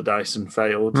rolled the dice and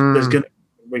failed. There's going to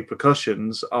be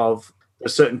repercussions of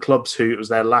certain clubs who it was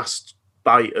their last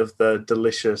bite of the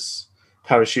delicious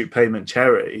parachute payment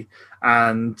cherry,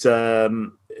 and they're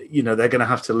going to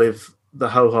have to live the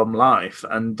ho-hum life,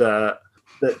 and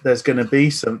there's going to be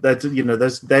some. They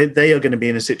are going to be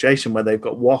in a situation where they've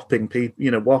got whopping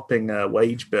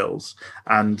wage bills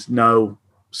and no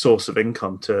source of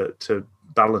income to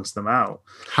balance them out.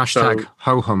 Hashtag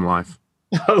ho-hum life.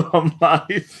 Ho-hum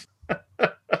life.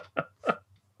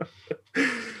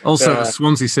 Also,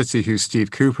 Swansea City, who Steve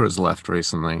Cooper has left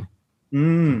recently.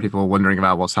 People are wondering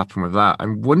about what's happened with that.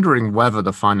 I'm wondering whether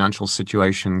the financial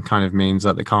situation kind of means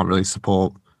that they can't really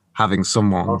support having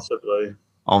someone possibly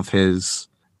of his,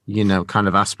 kind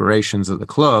of aspirations at the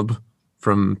club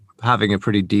from having a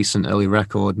pretty decent early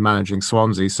record managing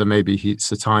Swansea. So maybe it's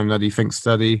the time that he thinks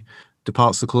that he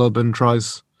departs the club and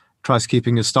tries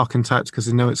keeping his stock intact, because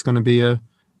they know it's going to be a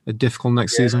difficult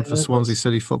next season for Swansea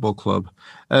City Football Club.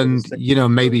 And,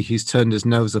 maybe he's turned his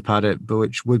nose up at it, but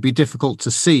which would be difficult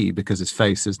to see because his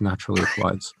face is naturally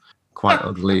quite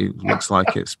ugly. Looks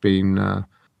like it's been,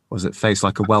 face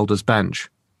like a welder's bench?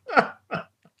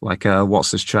 Like,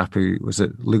 what's this chap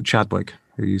Luke Chadwick,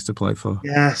 who used to play for?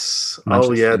 Yes.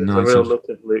 Manchester United. The real look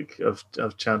of Luke,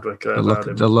 of Chadwick.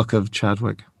 The look of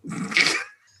Chadwick.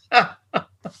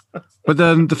 But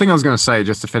then the thing I was going to say,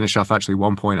 just to finish off, actually,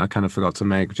 one point I kind of forgot to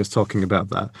make, just talking about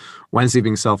that Wednesday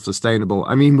being self-sustainable.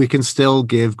 I mean, we can still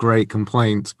give great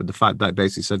complaints, but the fact that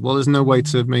basically said, well, there's no way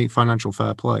to make financial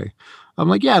fair play. I'm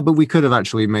like, yeah, but we could have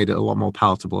actually made it a lot more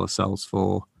palatable ourselves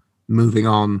for moving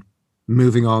on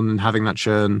and having that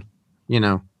churn,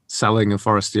 selling a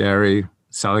Forestieri,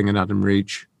 selling an Adam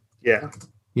Reach. Yeah.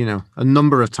 A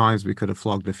number of times we could have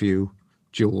flogged a few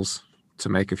jewels to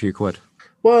make a few quid.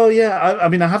 Well, yeah, I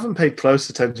mean, I haven't paid close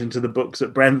attention to the books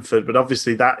at Brentford, but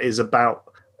obviously that is about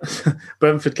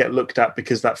Brentford get looked at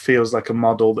because that feels like a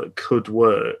model that could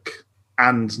work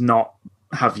and not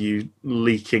have you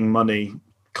leaking money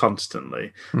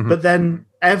constantly. Mm-hmm. But then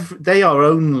they are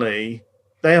only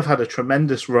they have had a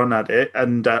tremendous run at it,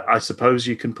 and I suppose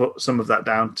you can put some of that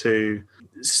down to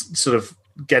sort of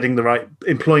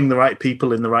employing the right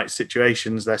people in the right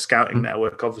situations. Their scouting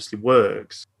network obviously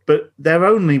works, but they're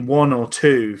only one or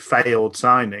two failed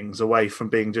signings away from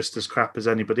being just as crap as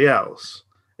anybody else.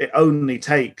 It only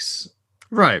takes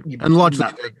and largely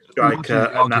the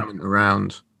argument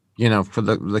around, for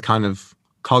the kind of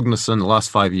cognizant the last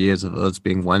 5 years of us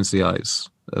being Wednesdayites,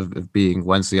 of being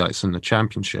Wednesdayites in the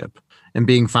Championship, and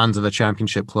being fans of a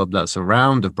Championship club that's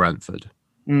around of Brentford.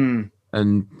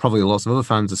 And probably lots of other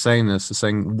fans are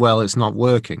saying, well, it's not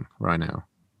working right now.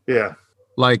 Yeah.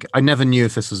 Like, I never knew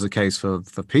if this was the case for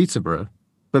Peterborough,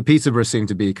 but Peterborough seemed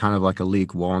to be kind of like a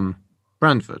League One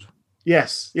Brentford.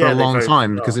 Yes. For a long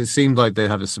time, because it seemed like they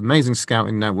had this amazing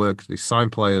scouting network. They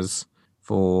signed players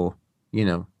for,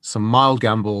 some mild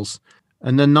gambles.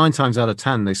 And then 9 times out of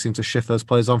 10, they seem to shift those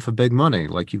players on for big money.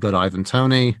 Like, you've got Ivan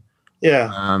Toney.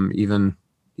 Yeah.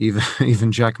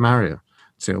 Even Jack Mario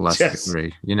to a lesser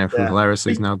degree. Who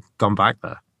hilariously has now gone back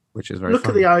there, which is very Look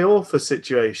funny. at the Iorfa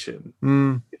situation.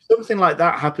 If something like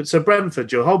that happens, so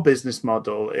Brentford, your whole business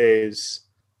model is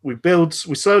we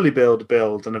slowly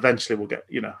build, and eventually we'll get,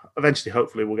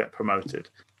 hopefully we'll get promoted.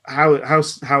 How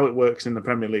it works in the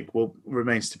Premier League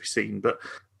remains to be seen. But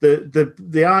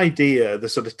the idea, the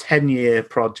sort of 10-year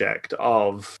project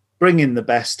of bringing the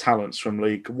best talents from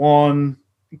League One,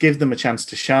 give them a chance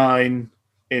to shine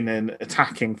in an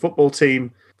attacking football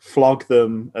team, flog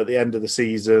them at the end of the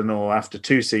season or after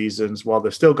 2 seasons while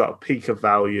they've still got a peak of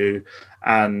value,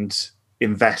 and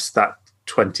invest that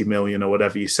 20 million or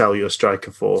whatever you sell your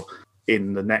striker for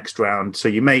in the next round. So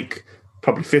you make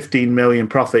probably 15 million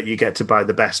profit. You get to buy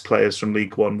the best players from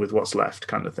League One with what's left,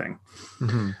 kind of thing.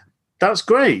 That's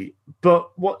great.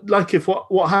 But what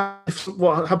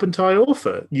happened to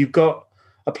Iorfa? You've got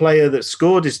a player that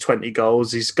scored his 20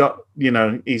 goals. He's a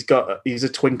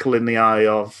twinkle in the eye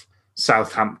of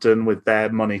Southampton with their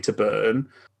money to burn,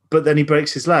 but then he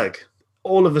breaks his leg.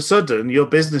 All of a sudden, your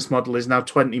business model is now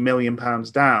 £20 million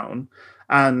down,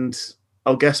 and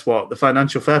guess what? The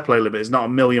financial fair play limit is not a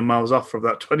million miles off from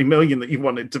that 20 million that you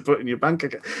wanted to put in your bank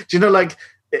account. Do you know,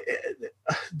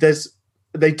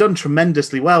 they've done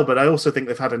tremendously well, but I also think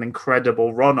they've had an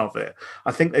incredible run of it.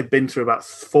 I think they've been through about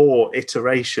 4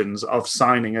 iterations of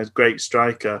signing a great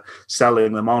striker,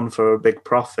 selling them on for a big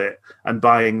profit, and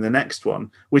buying the next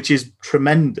one, which is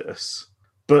tremendous.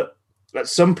 But at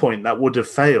some point that would have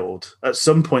failed. At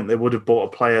some point they would have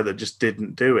bought a player that just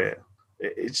didn't do it.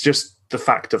 It's just the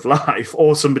fact of life.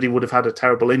 Or somebody would have had a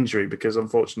terrible injury, because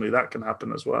unfortunately that can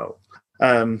happen as well.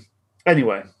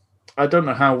 Anyway, I don't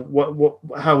know how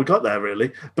we got there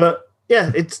really, but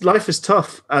yeah, life is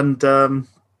tough, and trying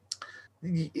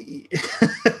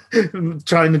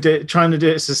to do it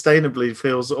sustainably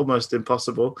feels almost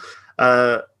impossible.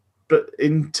 But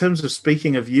in terms of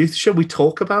speaking of youth, should we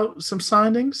talk about some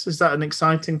signings? Is that an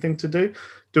exciting thing to do?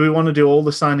 Do we want to do all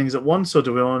the signings at once, or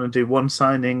do we want to do one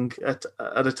signing at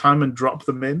a time and drop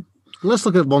them in? Let's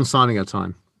look at one signing at a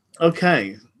time.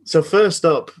 Okay, so first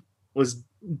up was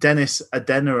Dennis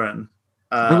Adeniran.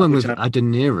 I went with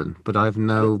Adeniran, but I have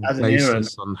no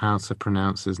basis on how to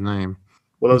pronounce his name.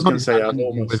 Well, I was going to say I've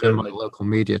almost within my local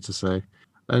media to say,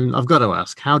 and I've got to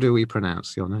ask, how do we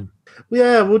pronounce your name?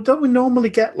 Yeah, well, don't we normally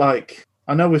get I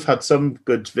know we've had some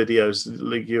good videos,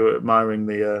 like you were admiring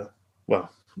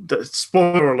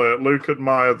spoiler alert, Luke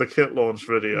admired the kit launch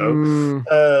video.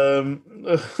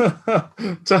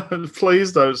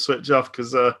 Please don't switch off,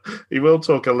 because he will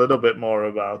talk a little bit more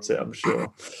about it, I'm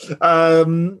sure.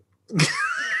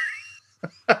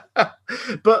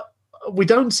 But we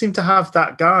don't seem to have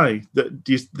that guy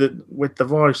that with the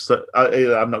voice that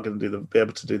I'm not going to be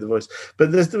able to do the voice, but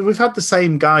we've had the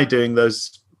same guy doing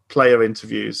those player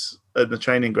interviews at the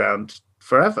training ground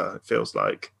forever, it feels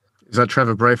like. Is that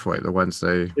Trevor Braithwaite, the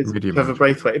Wednesday media Trevor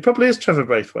Braithwaite. It probably is Trevor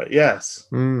Braithwaite, yes.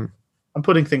 I'm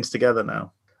putting things together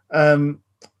now.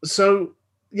 So,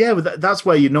 yeah, that's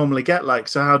where you normally get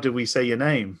so how do we say your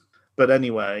name? But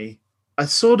anyway, a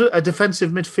sort of a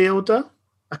defensive midfielder,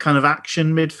 a kind of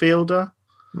action midfielder,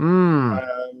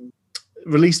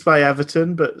 released by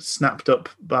Everton, but snapped up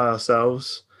by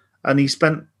ourselves. And he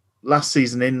spent last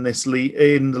season in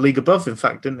the league above, in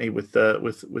fact, didn't he, with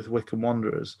Wycombe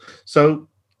Wanderers? So,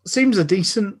 seems a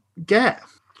decent get.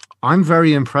 I'm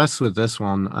very impressed with this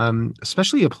one,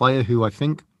 especially a player who I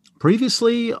think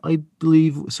previously, I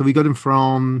believe, so we got him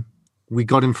from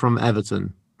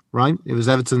Everton, right? It was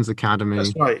Everton's academy.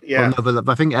 That's right, yeah. Well, no, but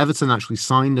I think Everton actually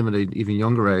signed him at an even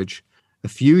younger age a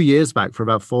few years back for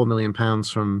about £4 million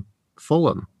from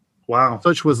Fulham. Wow.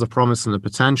 Such was the promise and the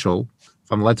potential.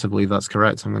 If I'm led to believe that's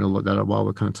correct, I'm going to look that up while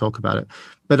we're kind of talk about it.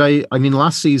 But I mean,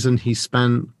 last season he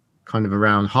spent kind of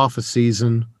around half a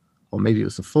season, or maybe it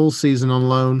was a full season on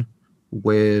loan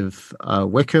with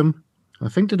Wickham. I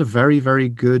think did a very, very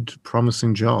good,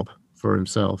 promising job for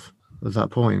himself at that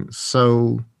point.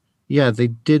 So, yeah, they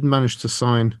did manage to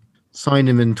sign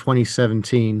him in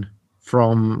 2017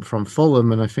 from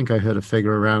Fulham, and I think I heard a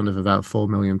figure around of about £4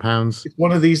 million. It's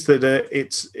one of these that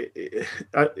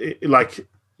like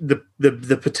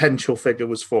the potential figure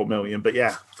was 4 million, but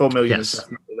yeah, 4 million is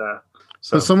definitely there.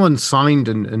 So but someone signed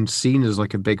and seen as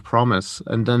like a big promise,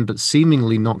 but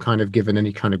seemingly not kind of given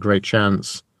any kind of great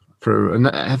chance for. And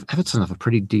Everton have a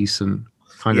pretty decent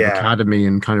kind of academy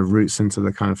and kind of roots into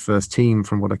the kind of first team,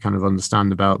 from what I kind of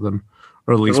understand about them.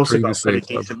 Or at least they've also previously. got a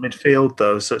pretty decent midfield,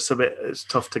 though, so it's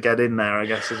tough to get in there, I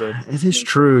guess. It is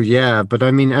true, yeah. But I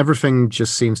mean, everything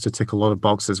just seems to tick a lot of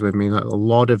boxes with me. Like, a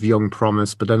lot of young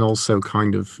promise, but then also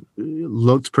kind of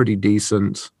looked pretty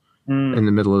decent in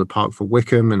the middle of the park for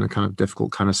Wickham in a kind of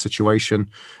difficult kind of situation,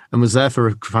 and was there for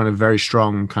a kind of very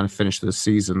strong kind of finish to the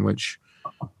season, which,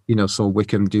 saw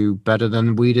Wickham do better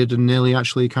than we did and nearly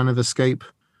actually kind of escape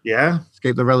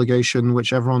the relegation,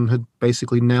 which everyone had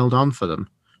basically nailed on for them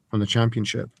from the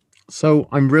Championship. So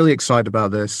I'm really excited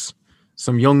about this.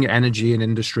 Some young energy and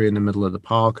industry in the middle of the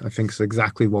park, I think, is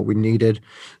exactly what we needed.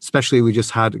 Especially, we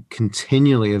just had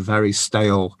continually a very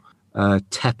stale,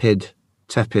 tepid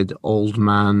old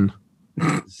man,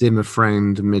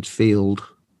 Zimmer-framed midfield.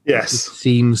 Yes. It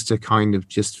seems to kind of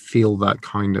just feel that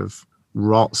kind of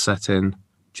rot set in,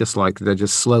 just like they're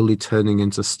just slowly turning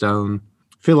into stone.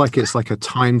 I feel like it's like a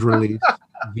timed release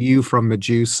view from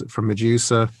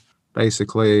Medusa.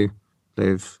 Basically,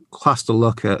 they've cast a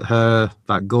look at her,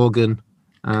 that Gorgon,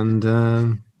 and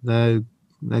they're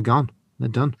gone. They're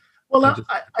done. Well, I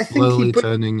think slowly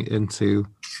turning into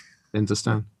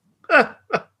stone. I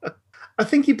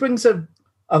think he brings a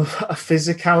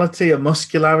physicality, a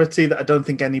muscularity that I don't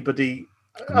think anybody.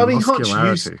 I mean, Hutch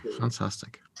used to.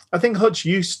 Fantastic. I think Hutch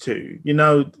used to.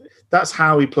 That's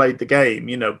how he played the game.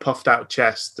 Puffed out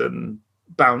chest and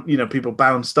people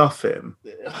bounced off him.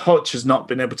 Hutch has not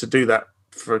been able to do that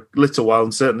for a little while,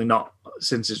 and certainly not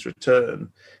since his return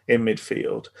in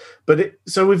midfield. But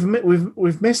so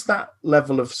we've missed that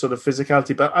level of sort of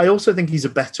physicality. But I also think he's a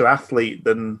better athlete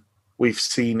than we've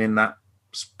seen in that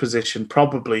position.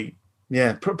 Probably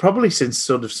since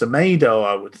sort of Semedo,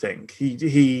 I would think.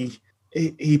 He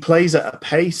plays at a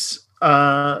pace.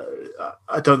 I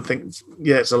don't think.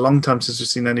 It's a long time since we've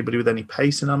seen anybody with any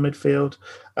pace in our midfield.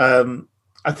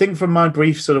 I think from my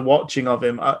brief sort of watching of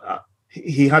him,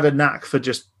 he had a knack for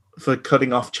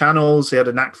cutting off channels. He had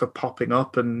a knack for popping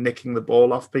up and nicking the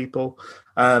ball off people.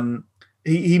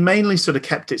 He mainly sort of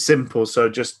kept it simple, so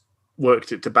just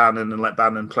worked it to Bannon and let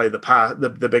Bannon play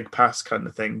the big pass kind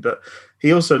of thing. But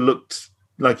he also looked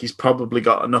like he's probably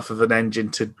got enough of an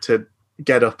engine to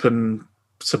get up and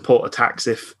support attacks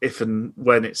if and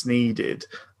when it's needed.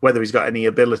 Whether he's got any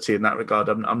ability in that regard,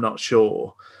 I'm not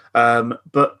sure.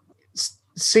 But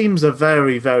seems a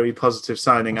very, very positive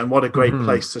signing, and what a great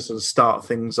place to sort of start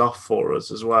things off for us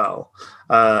as well,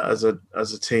 as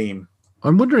a team.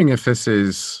 I'm wondering if this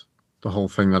is the whole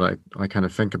thing that I kind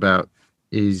of think about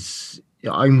is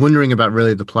I'm wondering about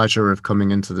really the pleasure of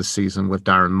coming into the season with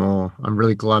Darren Moore. I'm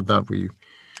really glad that we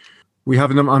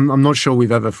haven't. I'm not sure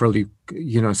we've ever fully,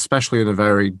 especially in a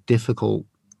very difficult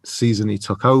season he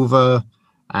took over,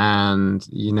 and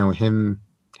him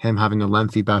having a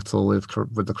lengthy battle with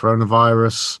the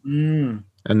coronavirus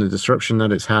and the disruption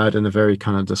that it's had in a very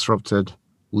kind of disrupted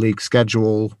league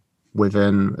schedule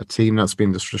within a team that's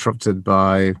been disrupted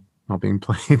by not being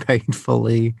paid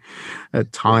fully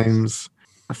at times.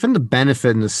 I think the benefit,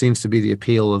 and this seems to be the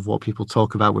appeal of what people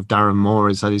talk about with Darren Moore,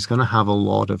 is that he's going to have a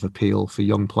lot of appeal for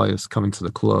young players coming to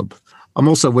the club. I'm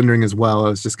also wondering as well, I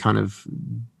was just kind of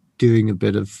doing a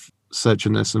bit of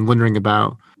searching this and wondering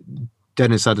about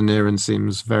Dennis Adeniran.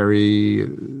 Seems very,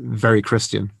 very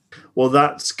Christian. Well,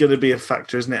 that's going to be a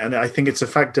factor, isn't it? And I think it's a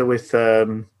factor with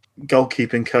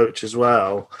goalkeeping coach as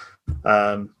well.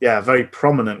 A very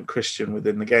prominent Christian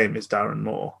within the game is Darren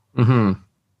Moore.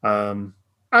 Mm-hmm.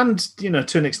 And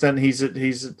to an extent,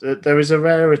 there is a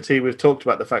rarity. We've talked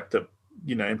about the fact that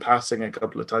in passing a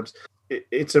couple of times,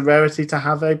 it's a rarity to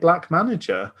have a black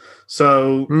manager.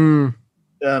 So.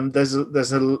 There's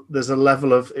a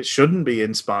level of, it shouldn't be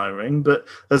inspiring, but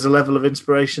there's a level of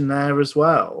inspiration there as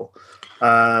well,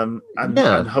 and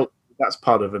hope that's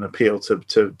part of an appeal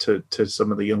to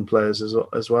some of the young players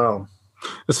as well.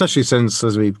 Especially since,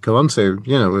 as we go on to,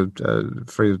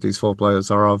 3 of these 4 players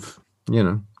are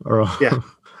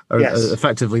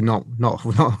effectively not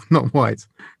white.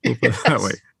 We'll put it that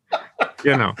way.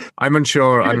 I'm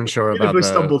unsure. I'm unsure about we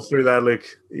stumbled through there, Luke.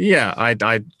 Yeah, I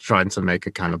trying to make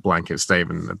a kind of blanket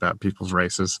statement about people's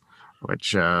races,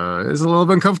 which is a little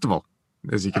bit uncomfortable,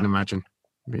 as you can imagine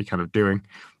me kind of doing.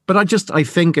 But I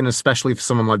think, and especially for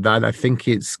someone like that, I think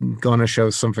it's going to show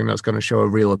something that's going to show a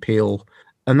real appeal.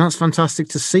 And that's fantastic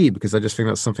to see, because I just think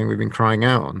that's something we've been crying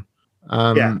out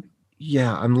on.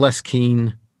 Yeah, I'm less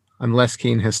keen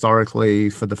historically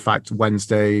for the fact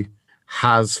Wednesday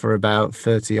has for about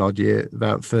 30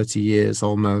 years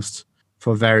almost,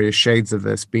 for various shades of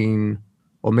this, been,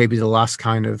 or maybe the last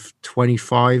kind of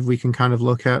 25 we can kind of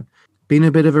look at, being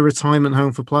a bit of a retirement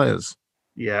home for players.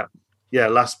 Yeah,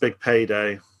 last big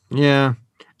payday. Yeah,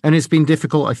 and it's been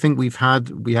difficult. I think we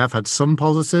have had some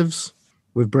positives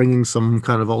with bringing some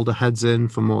kind of older heads in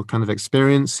for more kind of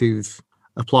experience who've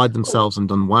applied themselves and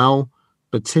done well,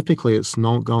 but typically it's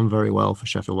not gone very well for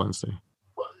Sheffield Wednesday.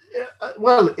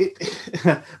 Well,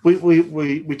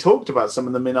 we talked about some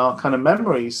of them in our kind of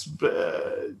memories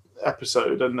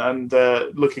episode, and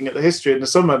looking at the history in the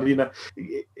summer.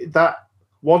 That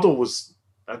Waddle was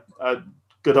a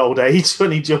good old age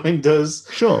when he joined us.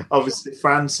 Sure. Obviously,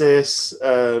 Francis,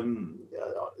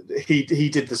 he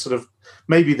did the sort of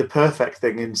maybe the perfect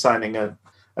thing in signing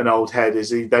an old head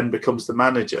is he then becomes the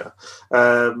manager.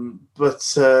 But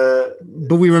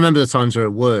we remember the times where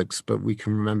it works, but we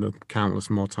can remember countless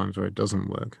more times where it doesn't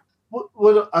work.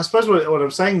 Well, I suppose what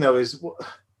I'm saying though is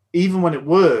even when it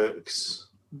works,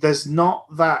 there's not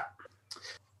that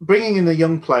bringing in a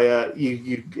young player.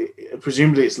 You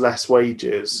presumably it's less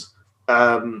wages.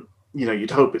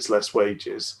 You'd hope it's less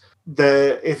wages.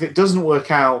 If it doesn't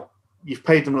work out, you've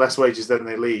paid them less wages, then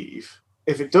they leave.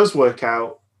 If it does work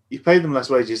out, you pay them less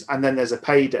wages, and then there's a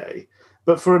payday.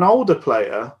 But for an older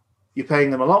player, you're paying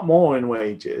them a lot more in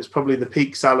wages, probably the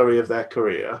peak salary of their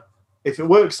career. If it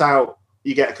works out,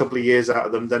 you get a couple of years out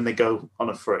of them, then they go on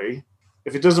a free.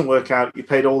 If it doesn't work out, you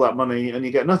paid all that money and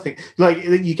you get nothing. Like,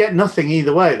 you get nothing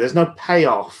either way. There's no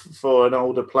payoff for an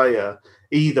older player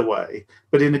either way.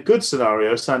 But in a good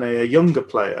scenario, signing a younger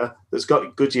player that's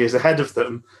got good years ahead of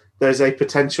them, there's a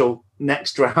potential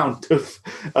next round of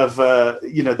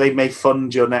they may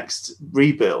fund your next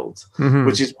rebuild,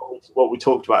 which is what we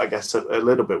talked about, I guess, a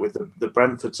little bit with the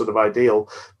Brentford sort of ideal.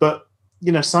 But,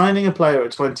 signing a player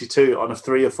at 22 on a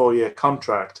 3 or 4 year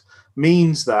contract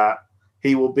means that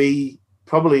he will be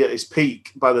probably at his peak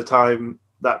by the time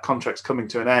that contract's coming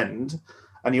to an end.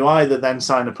 And you either then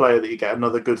sign a player that you get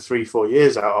another good 3-4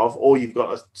 years out of, or you've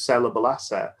got a sellable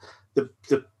asset. The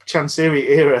Chansiri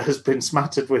era has been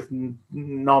smattered with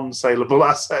non-saleable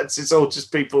assets. It's all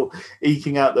just people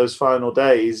eking out those final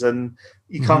days, and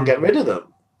you can't get rid of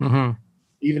them,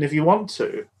 even if you want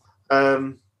to.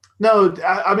 No,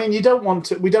 I mean, you don't want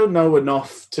to. We don't know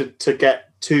enough to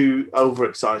get too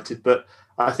overexcited, but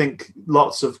I think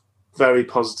lots of very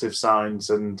positive signs,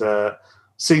 and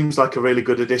seems like a really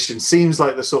good addition. Seems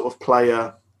like the sort of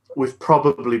player we've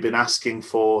probably been asking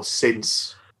for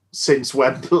since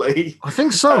Wembley. I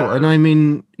think so. And I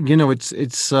mean,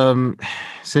 it's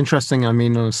interesting. I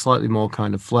mean, on a slightly more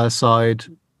kind of flair side,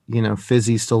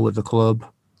 Fizzy's still with the club.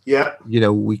 Yeah.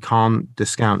 We can't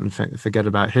discount and forget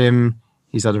about him.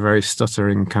 He's had a very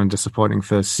stuttering, kind of disappointing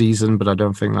first season, but I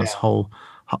don't think that's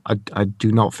I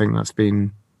do not think that's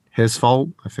been his fault.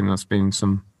 I think that's been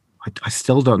I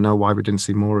still don't know why we didn't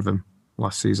see more of him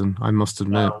last season, I must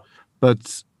admit. No.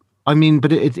 But I mean,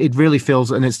 but it really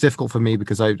feels, and it's difficult for me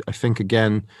because I think,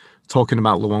 again, talking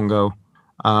about Luongo,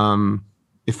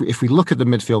 if we look at the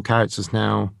midfield characters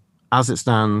now, as it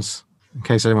stands, in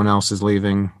case anyone else is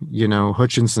leaving,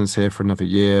 Hutchinson's here for another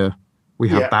year. We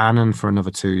have Bannon for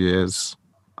another 2 years.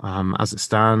 As it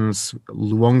stands,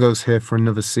 Luongo's here for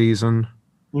another season.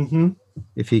 Mm-hmm.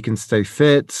 If he can stay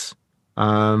fit,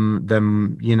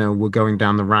 then, we're going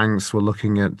down the ranks. We're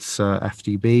looking at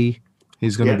FDB.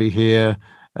 He's going to be here.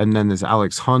 And then there's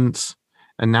Alex Hunt,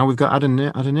 and now we've got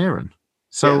Adeniran.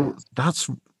 So that's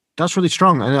really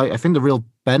strong. And I think the real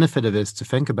benefit of this to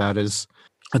think about is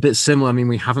a bit similar. I mean,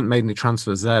 we haven't made any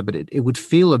transfers there, but it would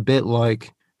feel a bit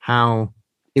like how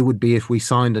it would be if we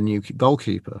signed a new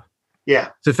goalkeeper. Yeah.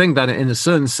 To think that in a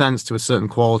certain sense, to a certain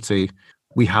quality,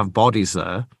 we have bodies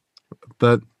there,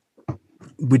 but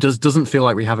doesn't feel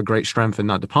like we have a great strength in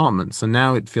that department. So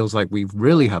now it feels like we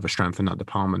really have a strength in that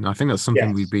department. And I think that's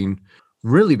something we've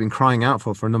really been crying out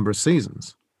for a number of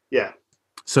seasons. Yeah.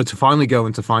 So to finally go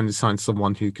and to finally sign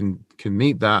someone who can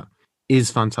meet that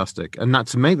is fantastic. And that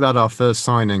to make that our first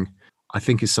signing, I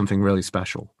think is something really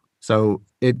special. So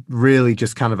it really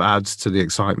just kind of adds to the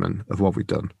excitement of what we've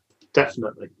done.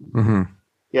 Definitely. Mm-hmm.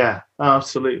 Yeah,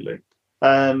 absolutely.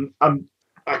 I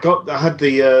had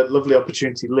the lovely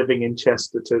opportunity living in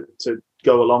Chester to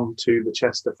go along to the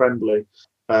Chester friendly,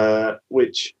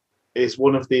 which is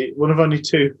one of only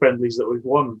 2 friendlies that we've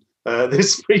won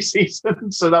this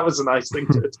pre-season. So that was a nice thing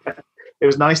to attend. It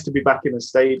was nice to be back in a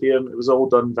stadium. It was all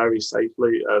done very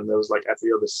safely, and there was like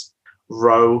every other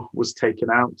row was taken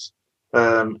out,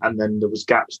 and then there was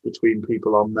gaps between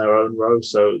people on their own row.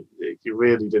 So you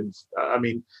really didn't. I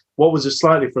mean, what was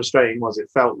slightly frustrating was it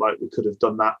felt like we could have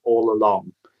done that all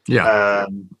along. Yeah.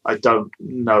 I don't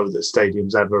know that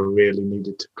stadiums ever really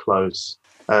needed to close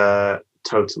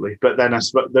totally, but then I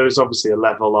suppose there is obviously a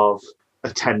level of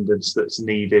attendance that's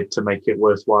needed to make it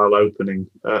worthwhile opening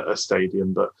a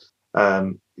stadium, but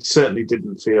it certainly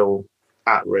didn't feel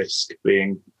at risk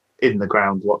being in the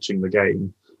ground watching the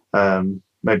game.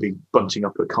 Maybe bunching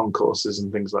up at concourses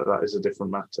and things like that is a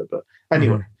different matter. But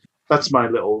anyway, that's my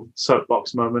little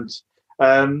soapbox moment.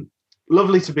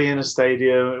 Lovely to be in a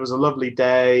stadium. It was a lovely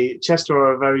day. Chester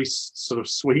are a very sort of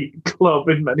sweet club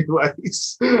in many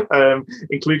ways,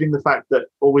 including the fact that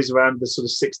always around the sort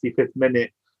of 65th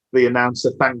minute, the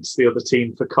announcer thanks the other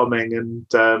team for coming and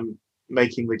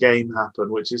making the game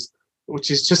happen, which is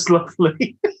just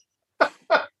lovely.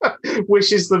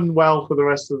 Wishes them well for the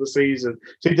rest of the season.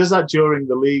 So he does that during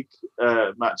the league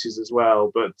matches as well.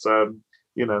 But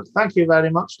thank you very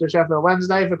much to Sheffield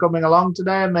Wednesday for coming along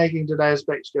today and making today's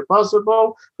fixture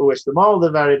possible. We wish them all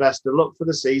the very best of luck for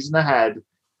the season ahead.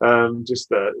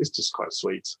 It's just quite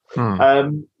sweet.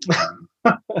 And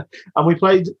we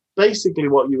played basically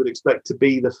what you would expect to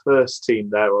be the first team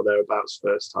there or thereabouts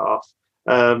first half.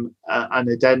 And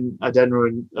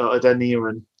Adeniran,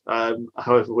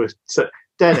 however we're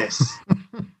Dennis.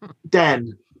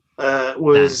 Den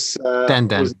was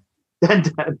Den.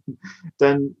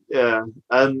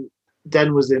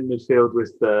 Den was in midfield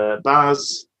with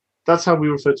Baz. That's how we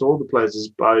refer to all the players, is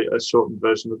by a shortened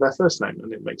version of their first name,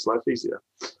 and it makes life easier.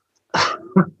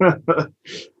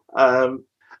 And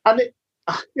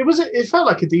it felt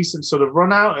like a decent sort of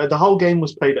run out. The whole game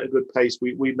was played at a good pace.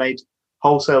 We made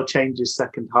wholesale changes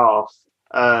second half,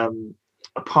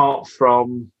 apart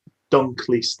from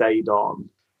Dunkley stayed on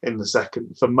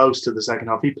for most of the second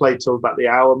half. He played till about the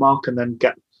hour mark, and then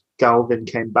Galvin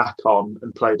came back on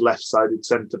and played left-sided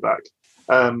centre-back.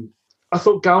 I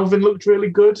thought Galvin looked really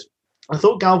good. I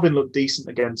thought Galvin looked decent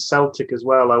against Celtic as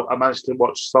well. I managed to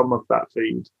watch some of that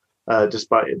feed,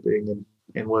 despite it being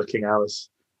in working hours.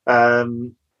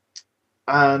 And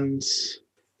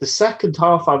the second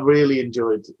half I really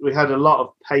enjoyed. We had a lot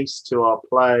of pace to our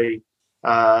play.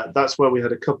 That's where we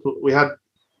had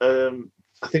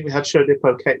I think we had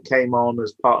Shodipo came on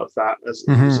as part of that as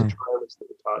he was a trialist at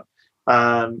the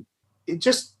time.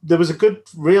 There was a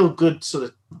real good sort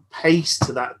of pace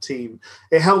to that team.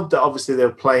 It helped that obviously they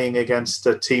were playing against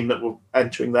a team that were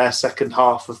entering their second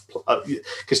half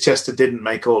because Chester didn't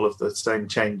make all of the same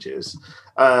changes.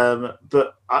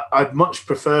 But I'd much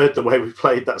preferred the way we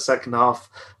played that second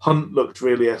half. Hunt looked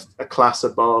really a class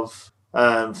above,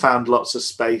 found lots of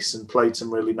space and played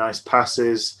some really nice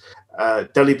passes.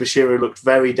 Deli Bashiru looked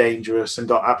very dangerous and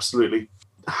got absolutely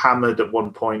hammered at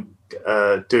one point,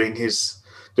 doing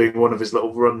one of his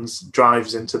little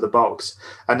drives into the box,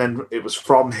 and then it was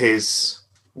from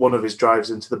one of his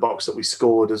drives into the box that we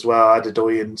scored as well.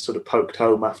 Adedoyin sort of poked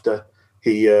home after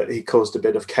he caused a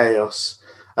bit of chaos.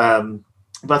 But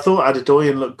I thought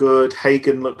Adedoyin looked good.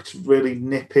 Hagen looked really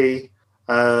nippy.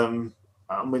 And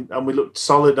we looked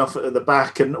solid enough at the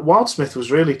back. And Wildsmith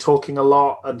was really talking a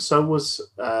lot, and so was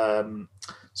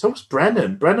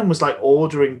Brennan. Brennan was like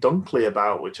ordering Dunkley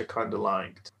about, which I kind of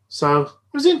liked. So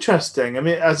it was interesting. I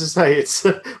mean, as I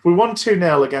say, we won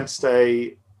 2-0 against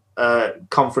a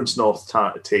Conference North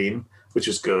team, which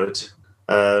was good.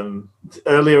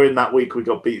 Earlier in that week, we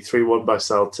got beat 3-1 by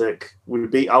Celtic. We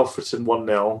beat Alfreton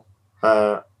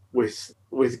 1-0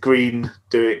 with Green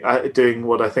doing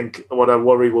what I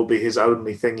worry will be his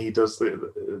only thing he does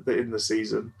in the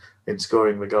season, in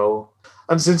scoring the goal.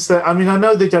 And since then, I mean, I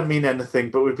know they don't mean anything,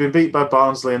 but we've been beat by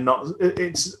Barnsley and not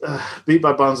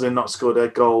scored a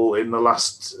goal in the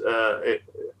last,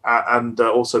 and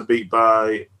also beat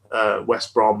by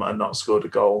West Brom and not scored a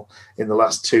goal in the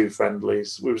last 2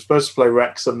 friendlies. We were supposed to play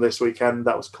Wrexham this weekend.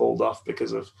 That was called off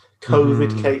because of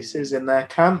COVID cases in their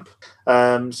camp.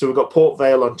 So we've got Port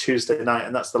Vale on Tuesday night,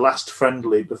 and that's the last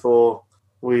friendly before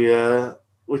we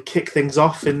kick things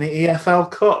off in the EFL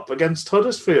Cup against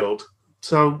Huddersfield.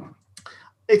 So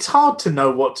it's hard to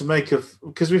know what to make of,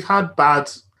 because we've had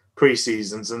bad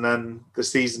pre-seasons and then the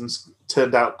seasons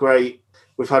turned out great.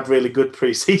 We've had really good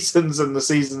pre-seasons and the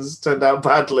seasons turned out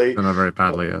badly. And not very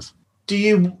badly, yes.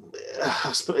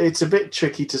 It's a bit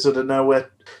tricky to sort of know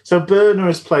where. So Burner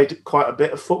has played quite a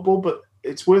bit of football, but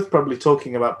it's worth probably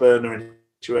talking about Burner in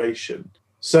situation.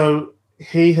 So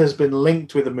he has been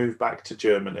linked with a move back to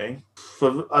Germany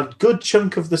for a good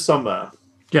chunk of the summer.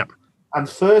 Yeah. And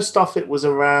first off, it was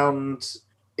around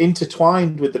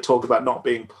intertwined with the talk about not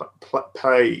being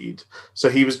paid. So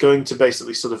he was going to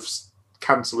basically sort of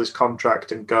cancel his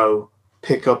contract and go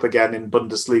pick up again in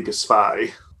Bundesliga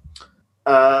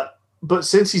 2. But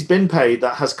since he's been paid,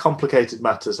 that has complicated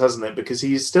matters, hasn't it? Because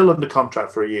he's still under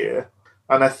contract for a year.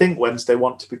 And I think Wednesday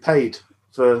want to be paid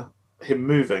for him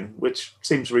moving, which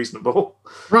seems reasonable.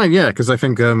 Right, yeah, because I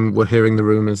think we're hearing the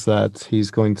rumours that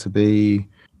he's going to be...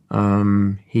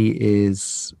 he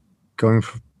is going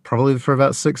probably for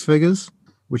about 6 figures,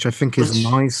 which I think is a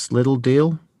nice little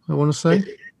deal, I want to say.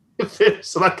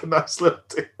 It's like a nice little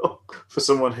deal for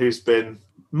someone who's been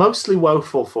mostly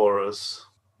woeful for us.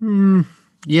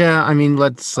 Yeah, I mean,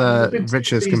 Rich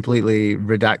has completely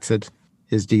redacted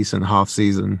his decent half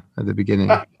season at the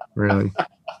beginning, really.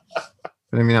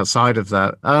 But I mean, outside of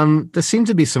that, there seem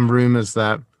to be some rumors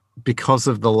that because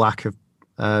of the lack of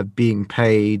being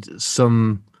paid,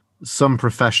 some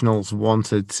professionals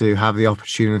wanted to have the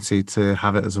opportunity to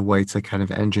have it as a way to kind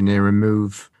of engineer a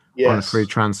move on a free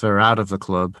transfer out of the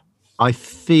club. I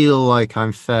feel like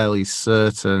I'm fairly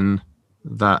certain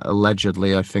that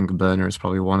allegedly, I think Burner is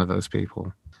probably one of those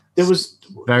people. There was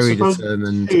very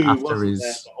determined after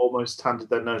his almost handed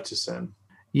their notice in.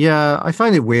 Yeah, I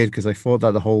find it weird because I thought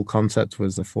that the whole concept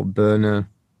was I thought Burner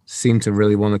seemed to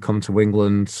really want to come to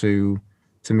England to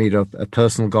meet up a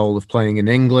personal goal of playing in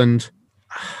England.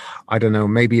 I don't know.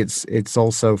 Maybe it's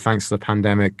also thanks to the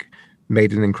pandemic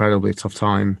made an incredibly tough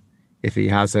time if he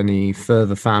has any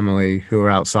further family who are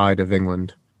outside of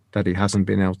England that he hasn't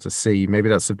been able to see. Maybe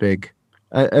that's a big,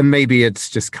 and maybe it's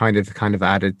just kind of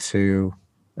added to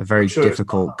a very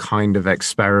difficult kind of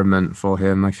experiment for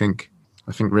him. I think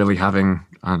really having,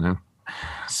 I don't know,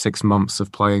 6 months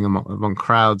of playing among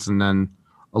crowds and then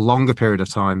a longer period of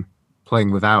time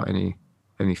playing without any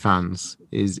fans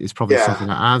is probably something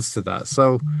that adds to that.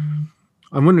 So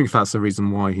I'm wondering if that's the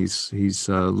reason why he's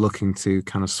looking to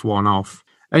kind of swan off.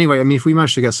 Anyway, I mean, if we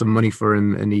manage to get some money for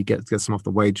him and he gets some off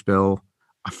the wage bill,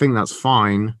 I think that's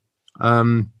fine.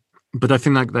 But I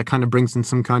think that kind of brings in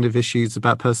some kind of issues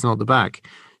about personnel at the back.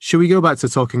 Should we go back to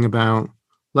talking about,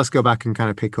 let's go back and kind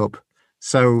of pick up.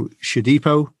 So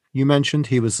Shodipo, you mentioned,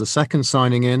 he was the second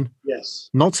signing in. Yes.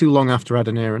 Not too long after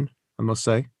Adeniran, I must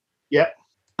say. Yeah.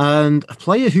 And a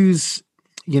player who's,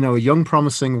 a young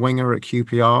promising winger at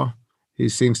QPR, who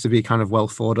seems to be kind of well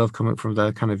thought of, coming from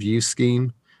their kind of youth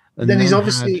scheme. And then he's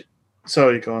obviously...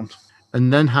 Sorry, go on.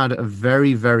 And then had a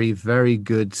very, very, very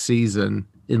good season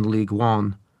in League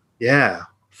One. Yeah.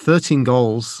 13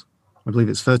 goals. I believe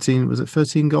it's 13. Was it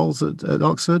 13 goals at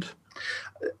Oxford?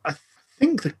 I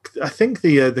think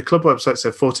the club website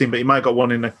said 14, but he might have got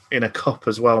one in a cup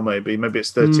as well, maybe. Maybe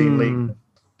it's 13 league.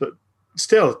 But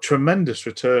still, tremendous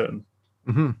return.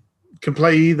 Mm-hmm. Can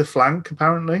play either flank,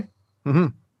 apparently.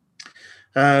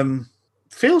 Mm-hmm.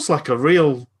 Feels like a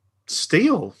real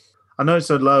steal. I know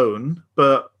it's a loan,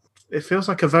 but it feels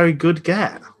like a very good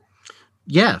get.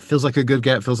 Yeah, feels like a good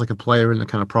get. Feels like a player in a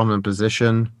kind of prominent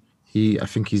position. I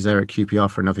think he's there at QPR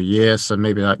for another year, so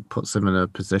maybe that puts him in a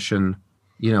position,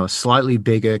 a slightly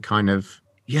bigger kind of,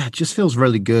 it just feels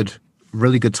really good.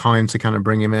 Really good time to kind of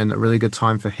bring him in. A really good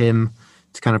time for him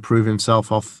to kind of prove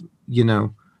himself off,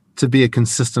 to be a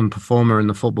consistent performer in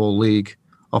the Football League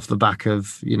off the back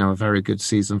of, a very good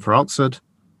season for Oxford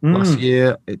last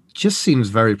year. It just seems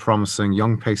very promising,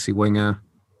 young, pacey winger,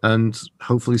 and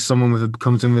hopefully someone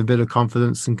comes in with a bit of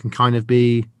confidence and can kind of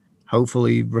be,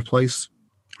 hopefully replace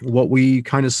what we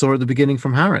kind of saw at the beginning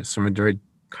from Harris, from a very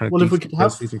kind of if we could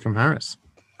have season from Harris.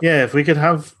 Yeah, if we could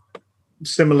have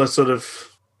similar sort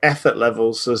of effort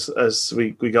levels as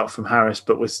we got from Harris,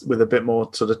 but with a bit more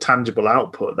sort of tangible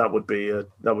output, that would be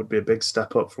a big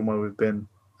step up from where we've been.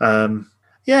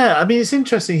 Yeah, I mean, it's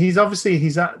interesting. He's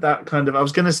at that kind of, I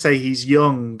was going to say he's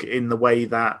young in the way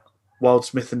that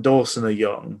Wildsmith and Dawson are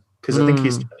young, because I think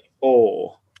he's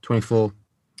 24. 24.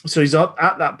 So he's at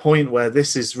that point where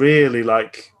this is really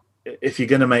like, if you're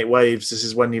going to make waves, this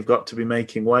is when you've got to be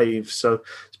making waves. So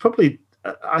it's probably,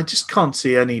 I just can't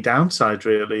see any downside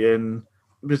really. And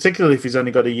particularly if he's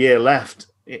only got a year left,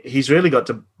 he's really got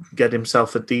to get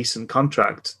himself a decent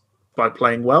contract by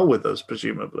playing well with us,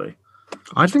 presumably.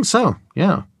 I think so,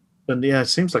 yeah. And yeah, it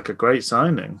seems like a great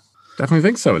signing. Definitely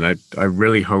think so. And I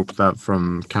really hope that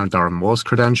from kind of Darren Moore's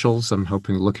credentials, I'm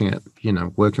hoping looking at,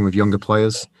 working with younger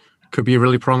players, could be a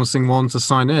really promising one to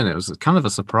sign in. It was kind of a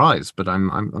surprise, but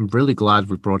I'm really glad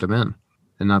we brought him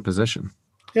in that position.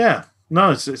 Yeah,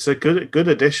 no, it's a good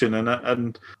addition, and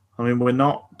I mean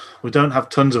we don't have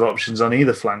tons of options on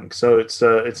either flank, so it's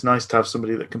nice to have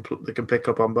somebody that can pick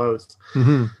up on both.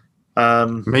 Mm-hmm.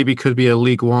 Maybe could be a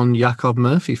League One Jakob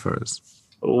Murphy for us.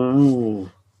 Oh,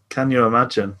 can you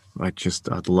imagine?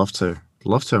 I'd love to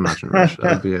imagine, Rich.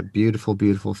 That'd be a beautiful,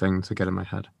 beautiful thing to get in my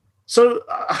head. So,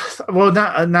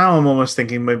 now I'm almost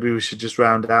thinking maybe we should just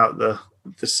round out the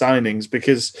signings,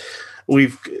 because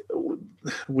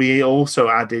we also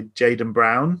added Jayden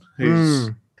Brown, who's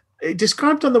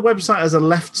described on the website as a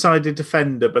left-sided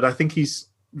defender, but I think he's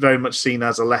very much seen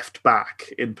as a left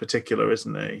back in particular,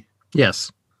 isn't he?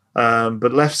 Yes.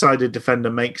 But left-sided defender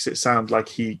makes it sound like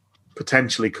he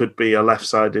potentially could be a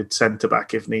left-sided centre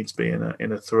back if needs be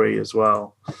in a three as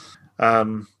well.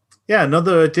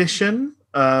 Another addition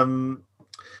from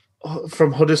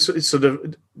Huddersfield. It sort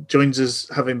of joins us,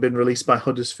 having been released by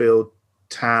Huddersfield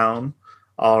Town,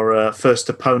 our first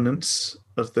opponents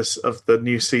of the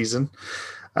new season,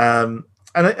 and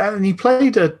he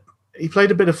played a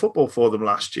bit of football for them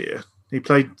last year. He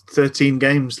played 13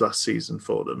 games last season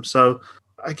for them. So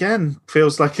again,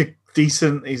 feels like he's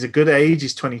a good age.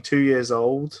 He's 22 years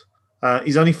old.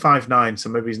 He's only 5'9", so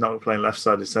maybe he's not playing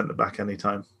left-sided centre-back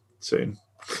anytime soon.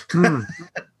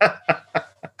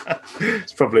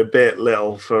 It's probably a bit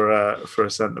little for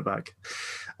a centre-back.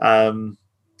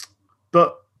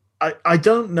 But I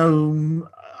don't know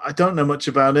much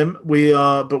about him.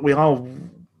 We're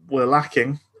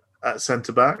lacking at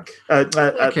centre-back, at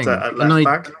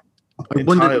left-back. I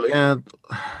wonder,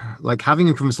 like having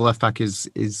him come as a left back is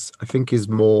I think is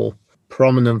more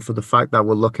prominent for the fact that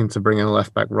we're looking to bring in a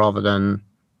left back rather than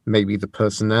maybe the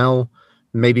personnel.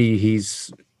 Maybe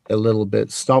he's a little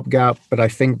bit stopgap, but I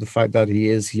think the fact that he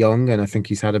is young and I think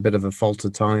he's had a bit of a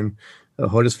falter time at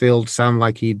Huddersfield, sound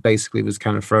like he basically was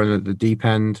kind of thrown at the deep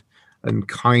end and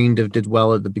kind of did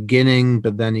well at the beginning,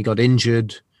 but then he got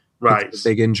injured. Right.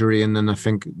 Big injury, and then I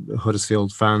think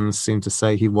Huddersfield fans seem to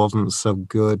say he wasn't so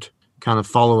good kind of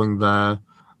following there.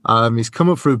 He's come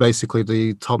up through basically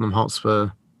the Tottenham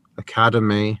Hotspur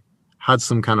Academy, had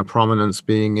some kind of prominence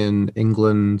being in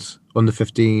England under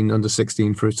 15, under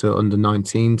 16 through to under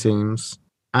 19 teams.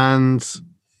 And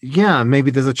yeah,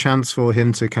 maybe there's a chance for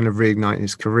him to kind of reignite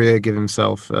his career, give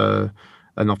himself an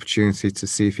opportunity to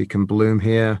see if he can bloom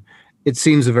here. It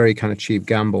seems a very kind of cheap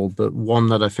gamble, but one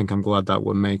that I think I'm glad that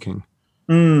we're making.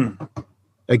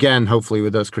 Again, hopefully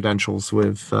with those credentials,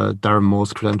 with Darren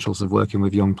Moore's credentials of working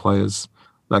with young players,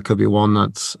 that could be one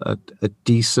that's a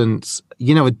decent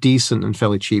and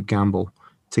fairly cheap gamble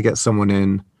to get someone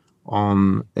in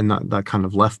that kind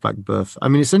of left back berth. I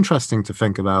mean, it's interesting to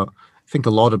think a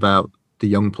lot about the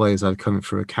young players that are coming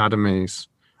through academies.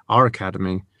 Our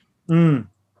academy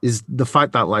is the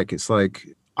fact that it's like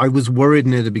I was worried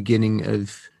near the beginning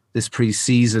of this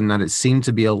pre-season that it seemed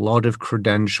to be a lot of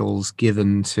credentials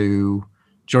given to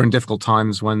during difficult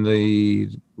times when the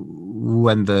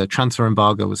transfer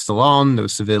embargo was still on. There were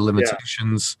severe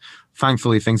limitations. Yeah.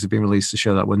 Thankfully, things have been released to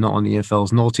show that we're not on the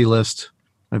EFL's naughty list.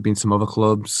 There have been some other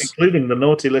clubs, including the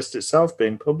naughty list itself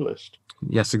being published.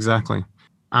 Yes, exactly.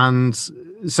 And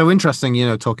so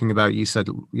interesting, talking about, you said,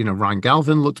 Ryan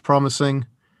Galvin looked promising.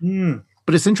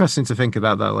 But it's interesting to think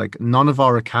about that. Like, none of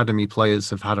our academy players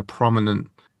have had a prominent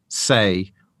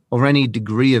say or any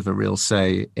degree of a real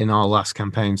say in our last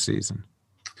campaign season.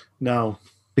 No.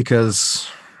 Because,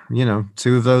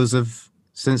 two of those have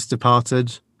since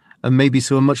departed, and maybe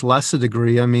to a much lesser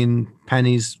degree. I mean,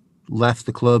 Penny's left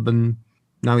the club and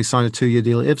now he signed a 2-year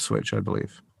deal at Ipswich, I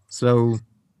believe. So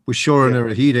with Shaw and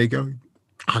Arahide going,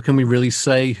 how can we really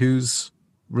say who's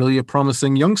really a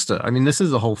promising youngster? I mean, this is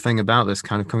the whole thing about this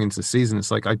kind of coming into the season.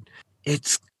 It's like,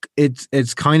 it's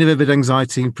kind of a bit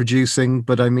anxiety producing,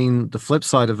 but I mean, the flip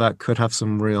side of that could have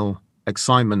some real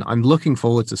excitement. I'm looking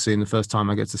forward to seeing the first time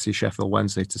I get to see Sheffield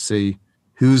Wednesday, to see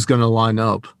who's going to line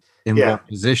up in what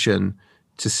position,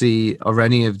 to see are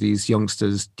any of these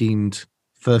youngsters deemed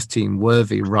first team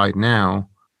worthy right now,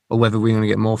 or whether we're going to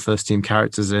get more first team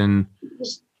characters in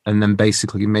and then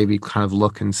basically maybe kind of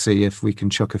look and see if we can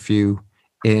chuck a few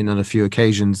in on a few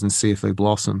occasions and see if they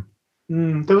blossom.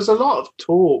 There was a lot of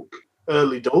talk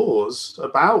early doors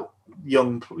about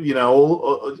young,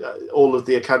 all of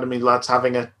the academy lads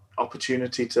having an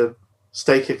opportunity to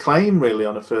stake a claim really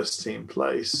on a first team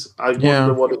place. I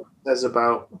wonder what it says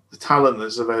about the talent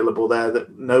that's available there,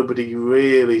 that nobody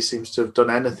really seems to have done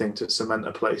anything to cement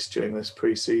a place during this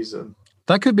pre-season.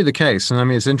 That could be the case. And I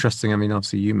mean, it's interesting. I mean,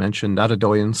 obviously you mentioned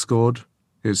Adedoyan scored,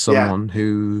 who's someone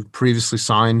who previously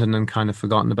signed and then kind of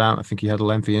forgotten about. I think he had a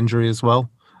lengthy injury as well.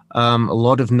 A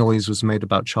lot of noise was made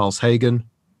about Charles Hagan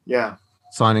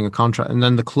signing a contract. And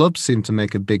then the club seemed to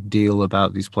make a big deal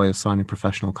about these players signing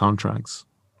professional contracts,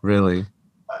 really.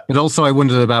 And also I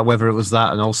wondered about whether it was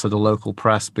that and also the local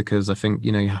press, because I think,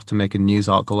 you have to make a news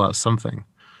article out of something.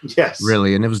 Yes.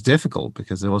 Really. And it was difficult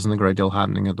because there wasn't a great deal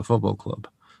happening at the football club.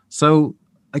 So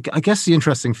I guess the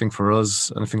interesting thing for us,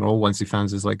 and I think all Wednesday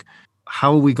fans, is like,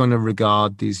 how are we going to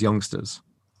regard these youngsters?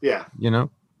 Yeah.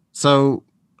 So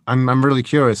I'm really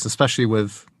curious, especially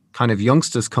with kind of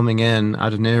youngsters coming in,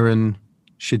 Adoniran,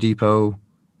 Shodipo,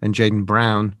 and Jaden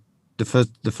Brown. The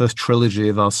first trilogy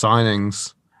of our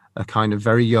signings are kind of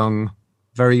very young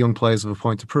players with a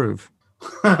point to prove.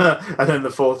 And then the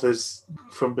fourth is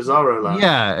from Bizarro Land.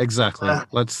 Yeah, exactly.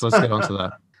 Let's get onto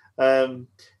that.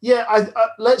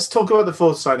 Let's talk about the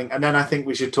fourth signing, and then I think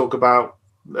we should talk about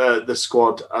the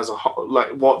squad as a whole,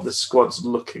 like what the squad's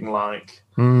looking like.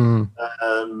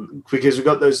 Because we've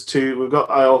got those two, we've got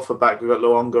Iorfa back, we've got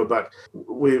Luongo back.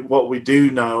 What we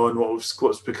do know, and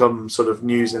what's become sort of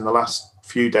news in the last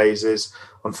few days is,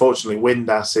 unfortunately,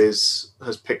 Windass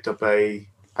has picked up a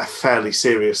fairly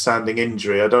serious sounding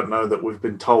injury. I don't know that we've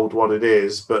been told what it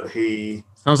is, but he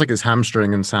sounds like his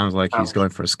hamstring, and sounds like he's going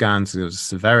for a scan to the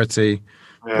severity.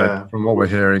 Yeah. But from what we're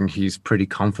hearing, he's pretty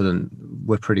confident.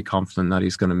 We're pretty confident that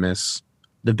he's going to miss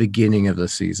the beginning of the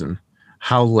season.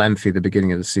 How lengthy the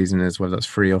beginning of the season is, whether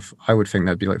that's I would think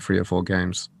that'd be like 3 or 4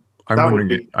 games. I'm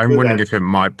wondering if it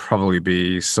might probably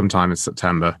be sometime in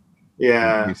September.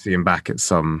 Yeah. We see him back at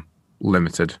some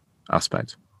limited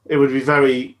aspect. It would be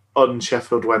very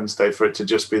un-Sheffield Wednesday for it to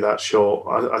just be that short.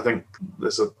 I think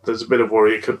there's a bit of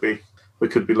worry. We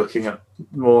could be looking at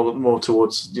more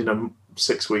towards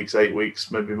 6 weeks, 8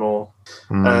 weeks, maybe more.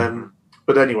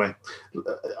 But anyway,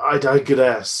 I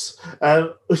digress.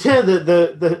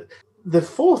 The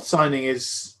fourth signing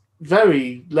is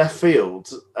very left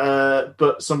field,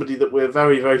 but somebody that we're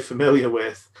very, very familiar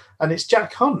with, and it's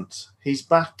Jack Hunt. He's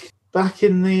back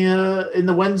in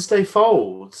the Wednesday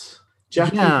fold.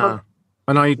 Jackie Hunt,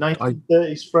 and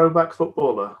 1930s throwback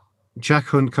footballer. Jack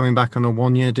Hunt coming back on a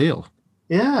 1-year deal.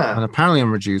 Yeah, and apparently on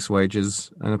reduced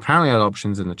wages, and apparently had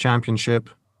options in the Championship.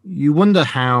 You wonder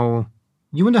how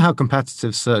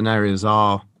competitive certain areas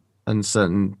are, and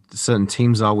certain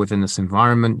teams are within this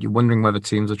environment. You're wondering whether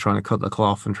teams are trying to cut the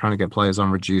cloth and trying to get players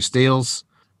on reduced deals.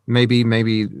 Maybe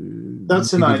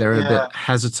they're a bit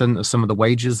hesitant of some of the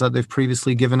wages that they've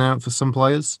previously given out for some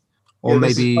players. Or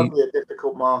this maybe is probably a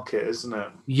difficult market, isn't it?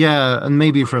 Yeah, and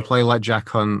maybe for a player like Jack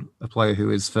Hunt, a player who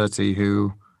is 30,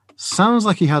 who sounds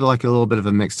like he had like a little bit of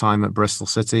a mixed time at Bristol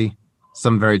City.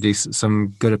 Some very decent,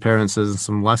 some good appearances and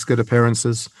some less good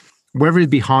appearances. Whether he'd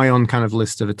be high on kind of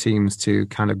list of the teams to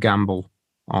kind of gamble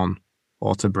on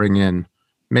or to bring in.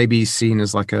 Maybe he's seen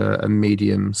as like a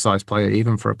medium-sized player,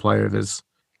 even for a player of his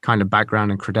kind of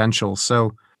background and credentials.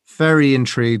 So very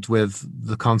intrigued with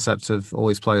the concept of all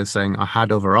these players saying, I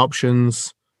had other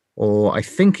options, or I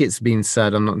think it's been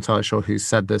said, I'm not entirely sure who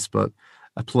said this, but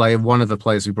one of the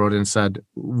players we brought in said,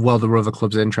 well, there were other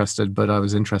clubs interested, but I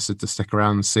was interested to stick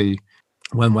around and see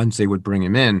when Wednesday would bring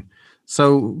him in.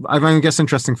 So I guess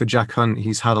interesting for Jack Hunt.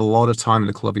 He's had a lot of time at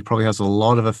the club. He probably has a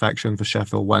lot of affection for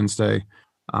Sheffield Wednesday.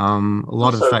 A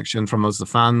lot of affection from us, the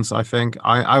fans, I think.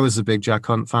 I was a big Jack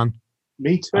Hunt fan.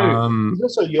 Me too. He's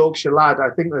also a Yorkshire lad. I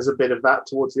think there's a bit of that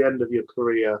towards the end of your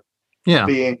career. Yeah.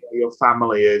 Being where your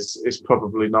family is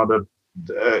probably not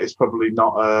it's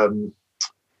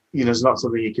not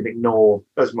something you can ignore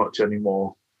as much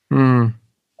anymore. Mm.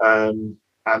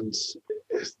 And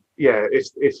yeah,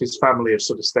 if his family have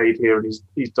sort of stayed here and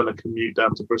he's done a commute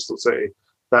down to Bristol City,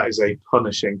 that is a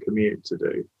punishing commute to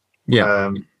do.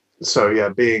 Yeah. So yeah,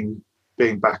 being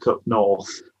back up north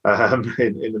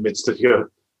in the midst of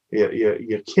your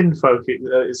kinfolk,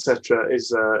 etc.,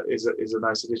 is a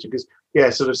nice addition. Because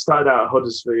sort of started out at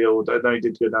Huddersfield. I know he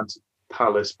did go down to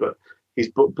Palace, but he's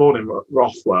born in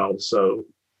Rothwell, so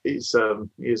he is a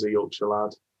Yorkshire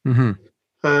lad. Mm-hmm.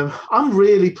 I'm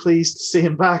really pleased to see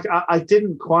him back. I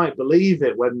didn't quite believe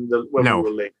it when we were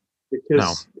linked,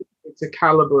 because it's a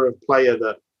caliber of player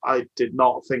that I did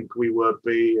not think we were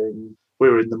in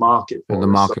the market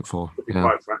for. To be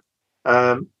quite frank,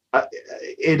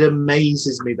 it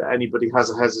amazes me that anybody has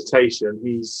a hesitation.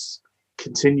 He's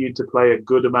continued to play a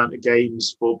good amount of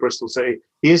games for Bristol City.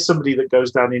 He is somebody that goes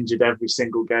down injured every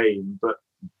single game, but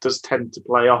does tend to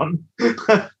play on.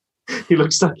 He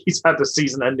looks like he's had a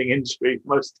season-ending injury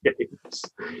most games,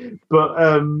 but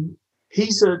I'm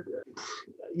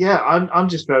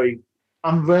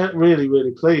really,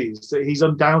 really pleased that he's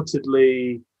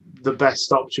undoubtedly the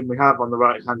best option we have on the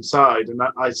right-hand side, and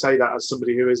I say that as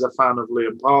somebody who is a fan of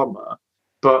Liam Palmer,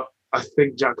 but I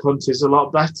think Jack Hunt is a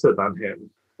lot better than him,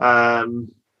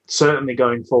 certainly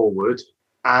going forward,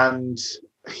 and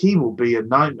he will be a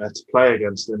nightmare to play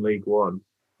against in League One.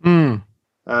 Mm.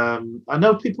 I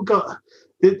know people got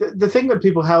the thing that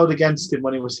people held against him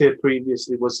when he was here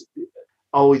previously was,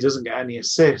 he doesn't get any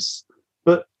assists.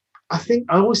 But I think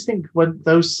I always think when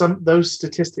those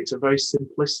statistics are very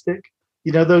simplistic.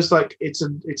 Those like it's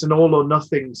an all or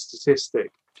nothing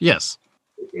statistic. Yes.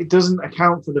 It doesn't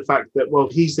account for the fact that, well,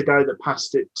 he's the guy that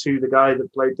passed it to the guy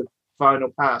that played the final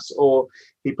pass, or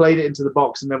he played it into the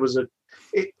box and there was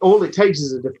all it takes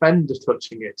is a defender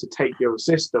touching it to take your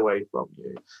assist away from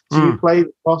you. So you play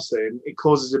the cross in, it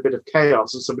causes a bit of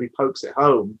chaos and somebody pokes it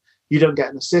home. You don't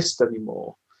get an assist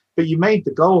anymore. But you made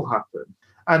the goal happen.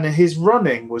 And his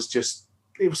running was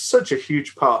it was such a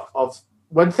huge part of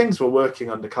when things were working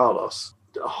under Carlos.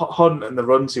 Hunt and the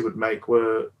runs he would make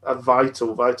were a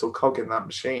vital cog in that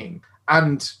machine.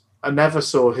 And I never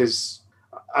saw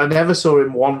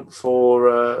him want for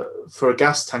a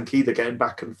gas tank either, getting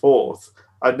back and forth.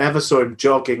 I never saw him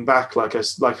jogging back like I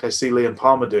see Liam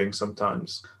Palmer doing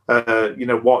sometimes.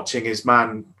 Watching his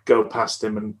man go past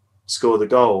him and score the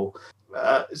goal.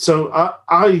 So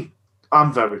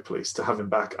I'm very pleased to have him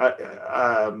back.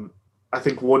 I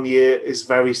think 1 year is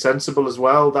very sensible as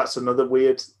well. That's another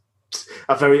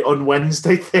a very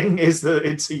un-Wednesday thing is that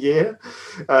it's a year.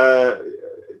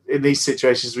 In these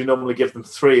situations, we normally give them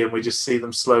 3 and we just see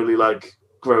them slowly like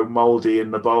grow mouldy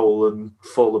in the bowl and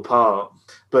fall apart.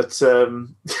 But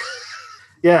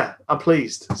yeah, I'm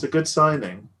pleased. It's a good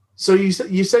signing. So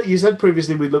you said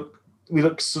previously we look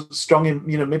strong in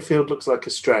midfield looks like a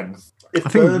strength. I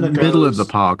think middle of the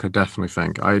park, I definitely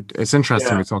think. It's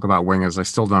interesting we talk about wingers. I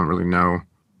still don't really know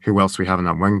who else we have in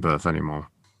that wing berth anymore.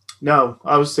 No,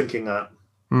 I was thinking that.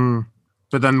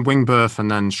 But then wing berth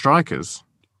and then strikers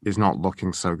is not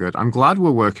looking so good. I'm glad we're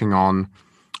working on...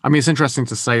 I mean, it's interesting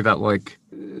to say that, like,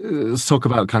 let's talk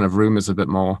about kind of rumours a bit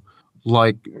more.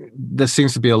 Like, there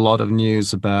seems to be a lot of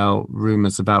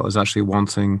rumours about us actually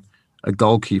wanting a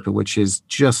goalkeeper, which is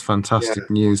just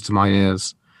fantastic news to my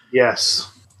ears. Yes.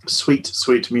 Sweet,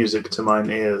 sweet music to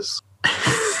mine ears.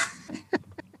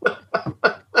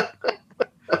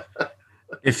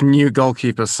 If new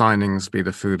goalkeeper signings be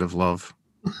the food of love,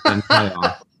 then they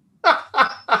are.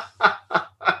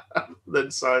 Then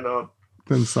sign on.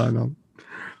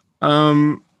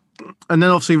 And then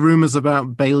obviously rumours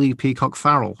about Bailey Peacock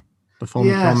Farrell, the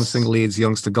former promising Leeds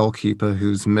youngster goalkeeper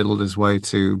who's middled his way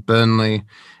to Burnley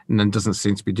and then doesn't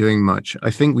seem to be doing much.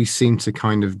 I think we seem to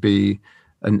kind of be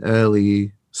an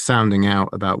early sounding out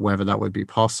about whether that would be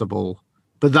possible.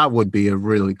 But that would be a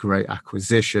really great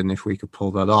acquisition if we could pull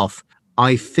that off.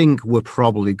 I think we're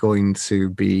probably going to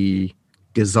be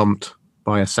gazumped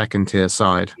by a second-tier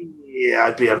side.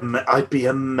 Yeah, I'd be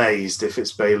amazed if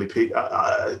it's Bailey Peacock.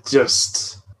 I'd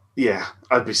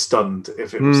be stunned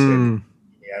if it was him.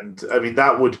 And I mean,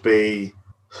 that would be...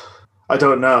 I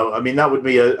don't know. I mean, that would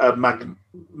be a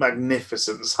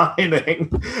magnificent signing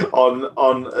on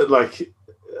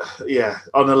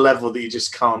a level that you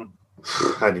just can't.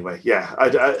 Anyway, yeah,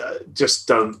 I just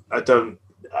don't. I don't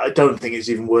think it's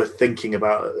even worth thinking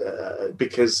about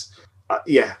because, I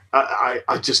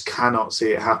just cannot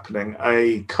see it happening.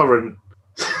 A current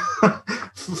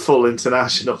full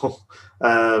international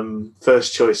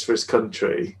first choice for his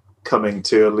country coming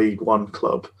to a League One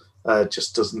club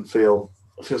just feels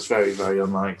very, very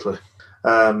unlikely.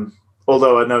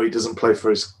 Although I know he doesn't play for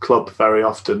his club very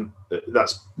often,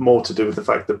 that's more to do with the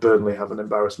fact that Burnley have an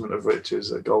embarrassment of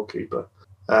riches at goalkeeper.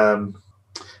 I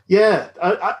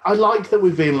like that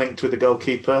we've been linked with a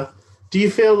goalkeeper. Do you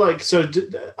feel like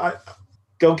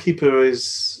goalkeeper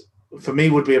is, for me,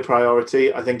 would be a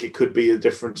priority? I think it could be a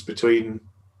difference between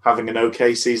having an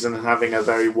okay season and having a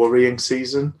very worrying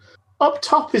season. Up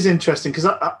top is interesting because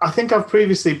I think I've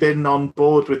previously been on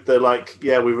board with we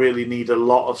really need a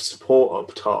lot of support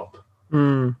up top.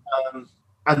 And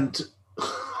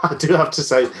I do have to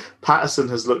say, Patterson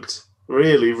has looked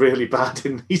really, really bad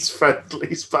in these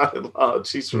friendlies, by and large.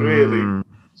 He's really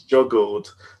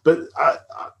struggled. But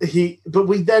we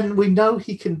know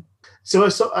he can. So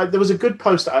there was a good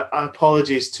post.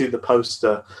 Apologies to the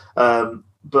poster,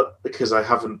 but because I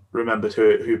haven't remembered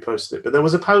who posted it. But there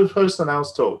was a post on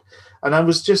Al's Talk, and I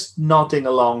was just nodding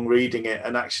along, reading it,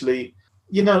 and actually,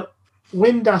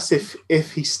 Windass,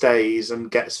 if he stays and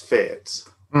gets fit,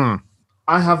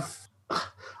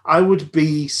 I would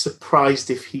be surprised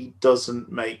if he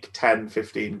doesn't make 10,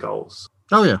 15 goals.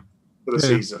 Oh, yeah. For the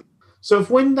season. So if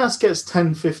Windass gets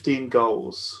 10, 15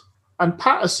 goals, and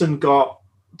Patterson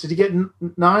did he get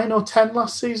 9 or 10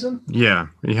 last season? Yeah,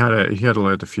 he had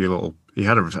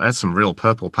some real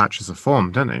purple patches of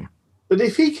form, didn't he? But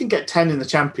if he can get 10 in the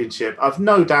Championship, I've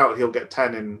no doubt he'll get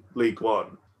 10 in League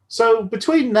One. So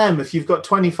between them, if you've got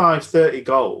 25, 30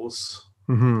 goals,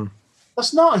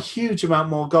 that's not a huge amount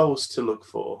more goals to look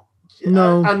for.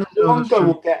 No. And Luongo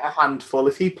will get a handful.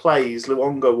 If he plays,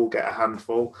 Luongo will get a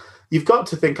handful. You've got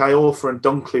to think Iorfa and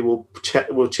Dunkley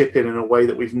will chip in a way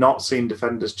that we've not seen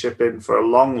defenders chip in for a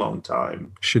long, long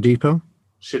time. Shodipo?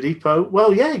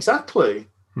 Well, yeah, exactly.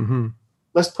 Mm-hmm.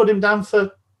 Let's put him down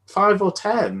for 5 or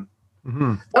 10.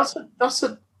 Mm-hmm. That's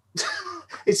a.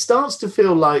 It starts to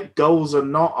feel like goals are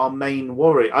not our main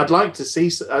worry. I'd like to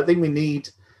see. I think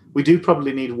we do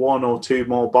probably need 1 or 2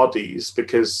 more bodies,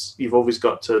 because you've always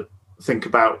got to think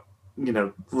about,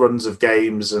 runs of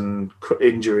games and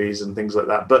injuries and things like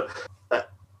that. But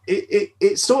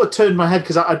it sort of turned my head,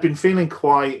 because I'd been feeling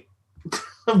quite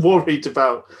worried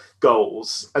about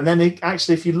goals. And then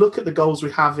if you look at the goals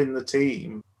we have in the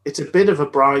team, it's a bit of a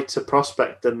brighter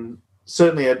prospect than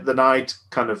I'd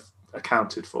kind of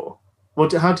accounted for.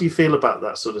 How do you feel about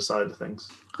that sort of side of things?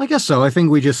 I guess so. I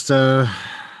think we just, I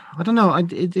don't know.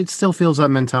 It still feels that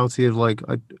mentality of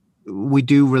we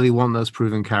do really want those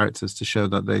proven characters to show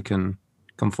that they can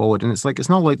come forward. And it's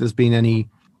not like there's been any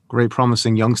great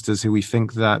promising youngsters who we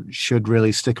think that should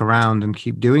really stick around and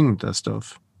keep doing their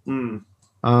stuff. Mm.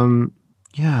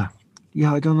 Yeah,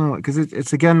 I don't know, because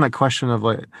it's again that question of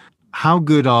how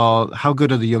good are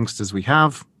the youngsters we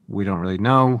have? We don't really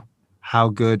know. How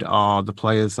good are the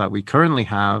players that we currently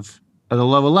have at a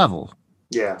lower level?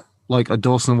 Yeah. Are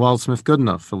Dawson Wildsmith good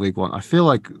enough for League One? I feel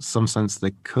like some sense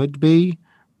they could be,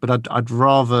 but I'd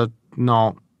rather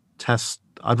not test.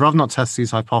 I'd rather not test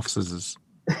these hypotheses.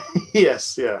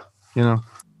 Yes, yeah. Yeah.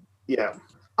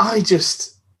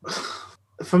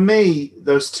 For me,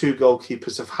 those 2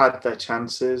 goalkeepers have had their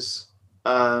chances.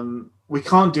 We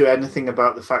can't do anything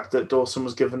about the fact that Dawson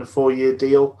was given a 4-year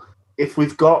deal. If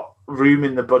we've got room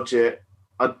in the budget,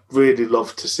 I'd really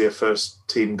love to see a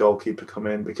first-team goalkeeper come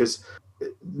in, because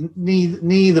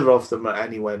neither of them are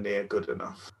anywhere near good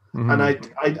enough. Mm-hmm.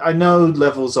 And I know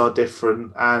levels are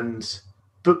different,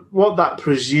 but what that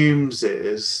presumes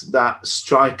is that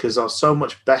strikers are so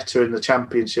much better in the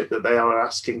Championship that they are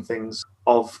asking things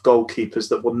of goalkeepers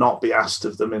that will not be asked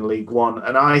of them in League One.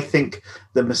 And I think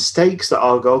the mistakes that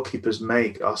our goalkeepers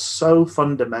make are so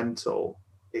fundamental.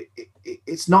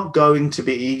 It's not going to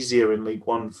be easier in League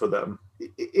One for them.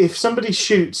 If somebody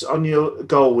shoots on your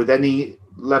goal with any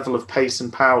level of pace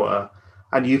and power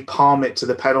and you palm it to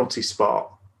the penalty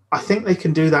spot, I think they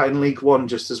can do that in League One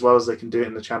just as well as they can do it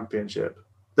in the Championship.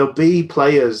 There'll be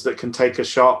players that can take a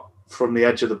shot from the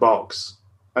edge of the box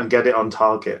and get it on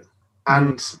target.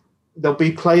 And there'll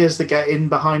be players that get in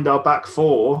behind our back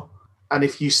 4, and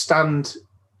if you stand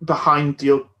behind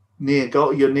your near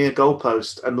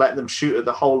goalpost and let them shoot at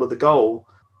the hole of the goal,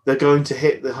 they're going to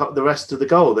hit the rest of the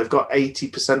goal. They've got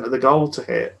 80% of the goal to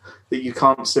hit that you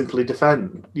can't simply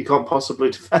defend. You can't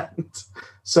possibly defend.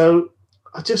 So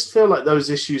I just feel like those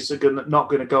issues are not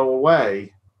going to go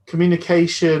away.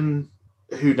 Communication,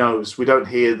 who knows? We don't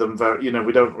hear them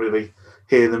we don't really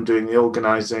hear them doing the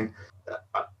organising.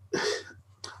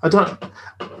 I don't.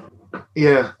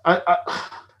 Yeah,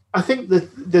 I think that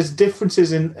there's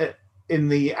differences in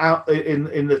the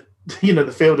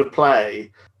the field of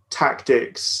play,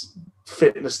 tactics,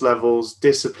 fitness levels,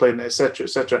 discipline, etc.,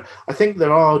 etc. I think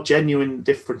there are genuine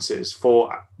differences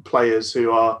for players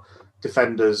who are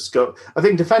defenders. I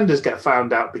think defenders get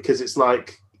found out because it's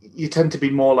like you tend to be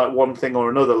more like one thing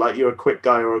or another. Like you're a quick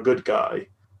guy or a good guy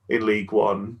in League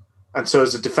One, and so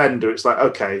as a defender, it's like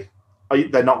okay,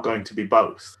 they're not going to be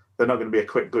both. They're not going to be a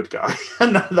quick good guy.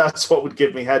 And that's what would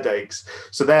give me headaches.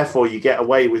 So therefore you get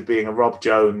away with being a Rob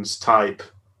Jones type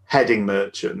heading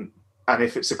merchant. And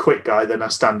if it's a quick guy, then I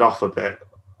stand off a bit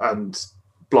and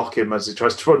block him as he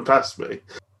tries to run past me.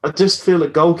 I just feel a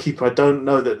goalkeeper, I don't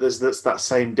know that that's that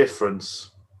same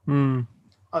difference.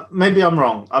 Maybe I'm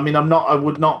wrong. I mean, I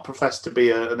would not profess to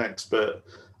be an expert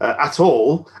at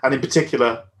all. And in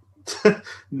particular,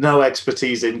 no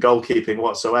expertise in goalkeeping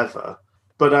whatsoever.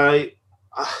 But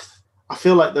I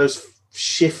feel like those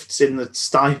shifts in the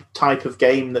type of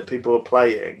game that people are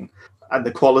playing and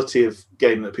the quality of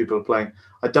game that people are playing,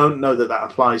 I don't know that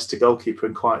applies to goalkeeper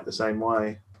in quite the same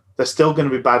way. They're still going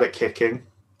to be bad at kicking.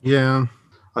 Yeah.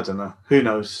 I don't know. Who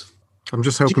knows? I'm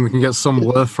just hoping we can get some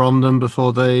word from them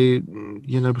before they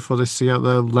see out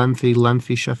their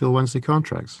lengthy Sheffield Wednesday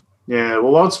contracts. Yeah,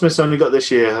 well, Wildsmith's only got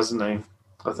this year, hasn't he?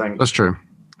 I think. That's true.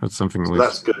 That's something. So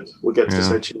that's good. We'll get to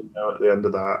say Chino at the end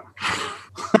of that.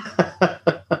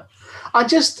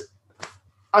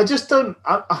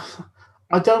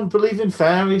 I don't believe in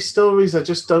fairy stories. I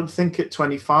just don't think at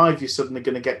 25 you're suddenly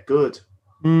going to get good.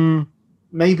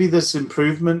 Maybe there's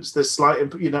improvements. There's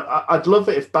slight, I'd love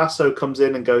it if Basso comes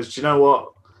in and goes, do you know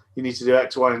what? You need to do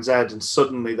X, Y, and Z, and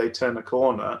suddenly they turn a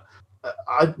corner.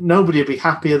 Nobody would be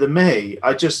happier than me.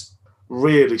 I just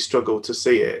really struggle to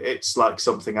see it. It's like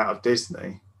something out of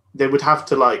Disney. They would have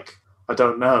to, like, I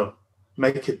don't know,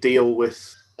 make a deal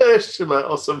with Ursula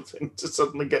or something to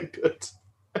suddenly get good.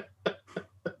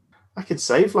 I can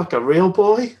save like a real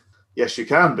boy. Yes, you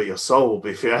can, but your soul will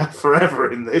be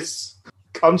forever in this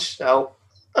conch shell.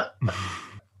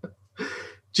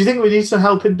 Do you think we need some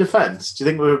help in defence? Do you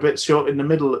think we're a bit short in the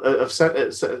middle of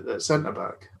centre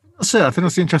back? That's it. I think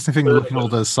that's the interesting thing. Looking at all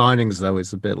those signings, though,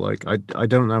 is a bit like I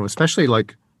don't know. Especially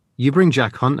like you bring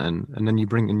Jack Hunt in, and then you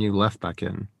bring a new left back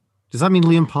in. Does that mean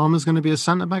Liam Palmer's going to be a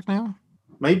centre back now?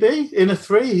 Maybe in a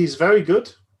 3, he's very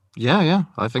good. Yeah,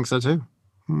 I think so too.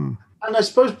 And I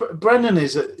suppose Brennan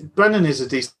is a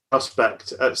decent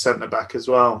prospect at centre back as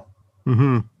well.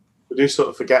 Mm-hmm. We do sort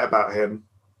of forget about him.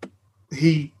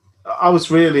 I was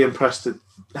really impressed at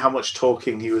how much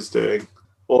talking he was doing,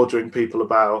 ordering people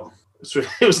about.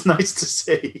 It was nice to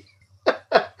see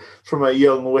from a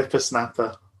young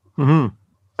whippersnapper.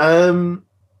 Mm-hmm.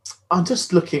 I'm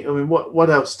just looking. I mean, what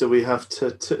else do we have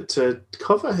to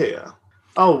cover here?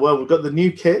 Oh, well, we've got the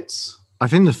new kits. I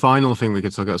think the final thing we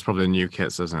could talk about is probably the new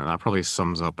kits, isn't it? That probably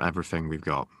sums up everything we've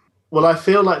got. Well, I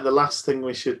feel like the last thing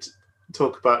we should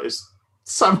talk about is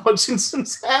Sam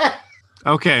Hutchinson's hair.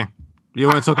 Okay. You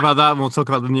want to talk about that and we'll talk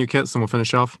about the new kits and we'll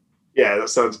finish off? Yeah, that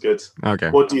sounds good. Okay.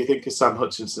 What do you think of Sam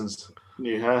Hutchinson's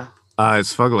new hair?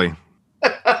 It's fugly.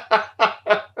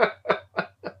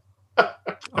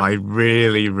 I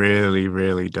really, really,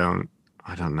 really don't.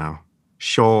 I don't know.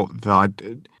 Sure,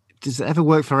 does it ever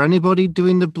work for anybody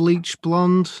doing the bleach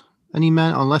blonde? Any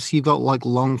man, unless you've got like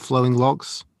long flowing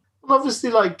locks. Well, obviously,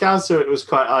 like Gaza, it was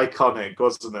quite iconic,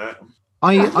 wasn't it?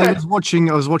 I was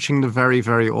watching the very,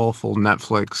 very awful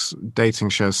Netflix dating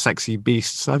show Sexy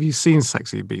Beasts. Have you seen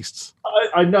Sexy Beasts?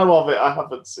 I know of it. I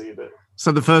haven't seen it.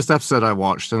 So the first episode I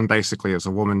watched, and basically it's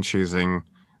a woman who's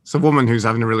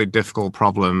having a really difficult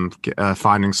problem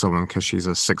finding someone because she's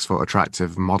a 6 foot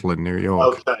attractive model in New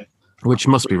York. Okay. Which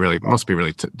must be really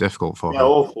difficult for her. Yeah,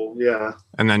 awful. Yeah.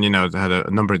 And then they had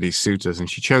a number of these suitors, and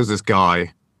she chose this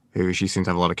guy who she seemed to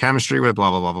have a lot of chemistry with.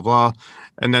 Blah blah blah blah blah.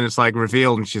 And then it's like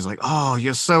revealed, and she's like, "Oh,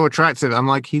 you're so attractive." I'm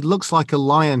like, he looks like a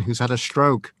lion who's had a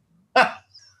stroke.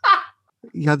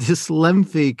 He had this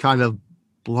lengthy kind of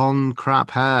blonde crap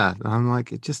hair. And I'm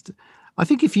like, I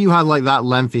think if you had like that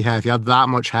lengthy hair, if you had that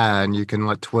much hair and you can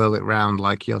like twirl it around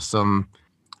like you're some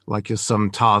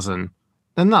Tarzan,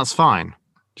 then that's fine.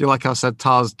 Do you like how I said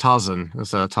Tarzan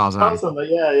instead of Tarzan? Tarzan,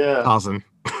 yeah. Tarzan.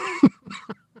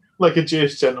 Like a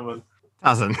Jewish gentleman.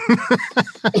 Tarzan.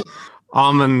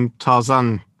 Armin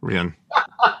Tarzanrian.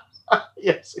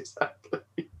 Yes, exactly.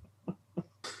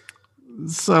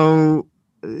 So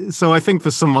I think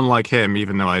for someone like him,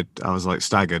 even though I was like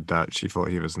staggered that she thought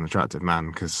he was an attractive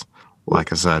man, because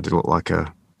like I said, it looked like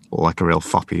a real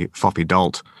foppy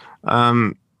dolt.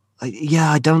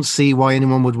 I don't see why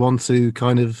anyone would want to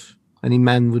any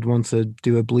men would want to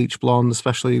do a bleach blonde,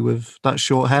 especially with that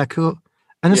short haircut.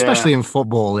 And especially in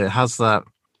football, it has that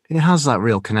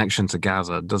real connection to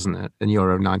Gaza, doesn't it? In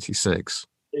Euro 96.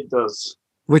 It does.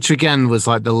 Which again was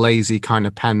like the lazy kind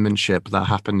of penmanship that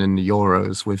happened in the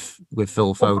Euros with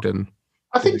Phil Foden.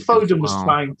 I think Foden was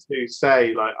trying to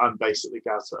say, like, I'm basically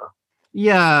Gaza.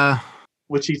 Yeah.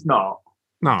 Which he's not.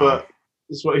 No. But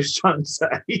it's what he's trying to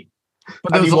say.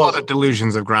 But there was a lot of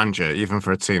delusions of grandeur, even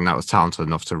for a team that was talented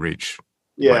enough to reach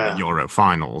the Euro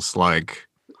finals. Like,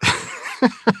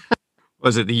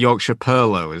 was it the Yorkshire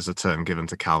Pirlo is a term given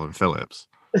to Calvin Phillips?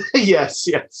 Yes.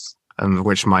 And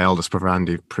which my eldest brother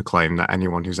Andy proclaimed that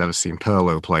anyone who's ever seen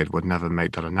Pirlo played would never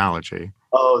make that analogy.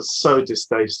 Oh, it's so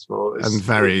distasteful. And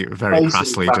very, very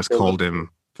crassly just called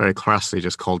him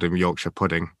Yorkshire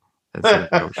pudding.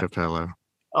 It's Yorkshire Pirlo.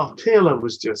 Oh, Pirlo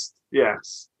was just,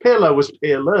 yes. Pirlo was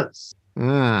peerless.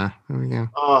 Yeah, there we go.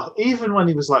 Oh, even when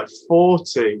he was like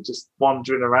 40, just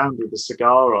wandering around with a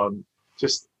cigar on,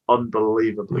 just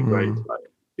unbelievably great player.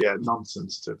 Yeah,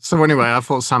 nonsense too. So anyway, I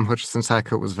thought Sam Hutchinson's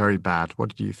haircut was very bad.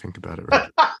 What did you think about it,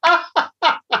 Rick?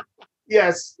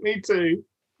 Yes, me too.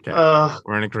 Okay.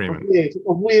 We're in agreement. A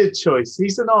weird choice.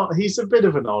 He's a bit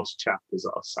of an odd chap, is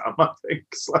our Sam, I think,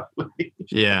 slightly.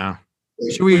 Yeah.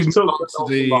 Should we move on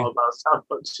to about Sam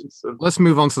Hutchinson? Let's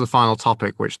move on to the final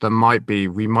topic, which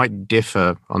we might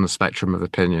differ on the spectrum of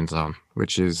opinions on,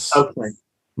 which is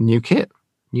new kit.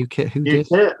 New kit who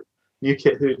dis? New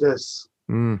kit who dis?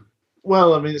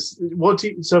 Well, I mean,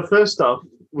 so first off,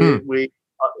 the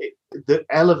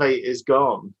Elevate is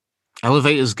gone.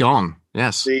 Elevate is gone.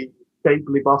 Yes. The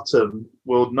shapely bottom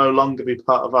will no longer be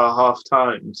part of our half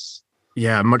times.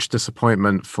 Yeah, much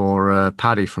disappointment for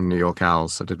Paddy from New York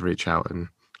Owls. I did reach out and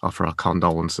offer our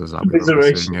condolences that we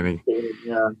weren't seeing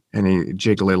any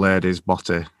jiggly ladies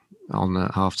body on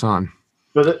half time.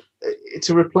 But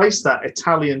to replace that,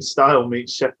 Italian style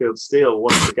meets Sheffield steel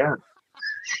once again.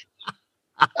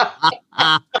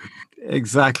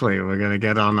 Exactly. We're gonna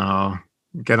get on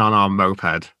our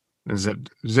moped and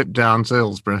zip down to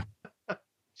Hillsborough.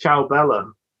 Ciao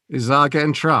Bella. Is that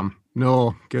getting tram?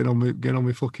 No, get on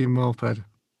my fucking moped.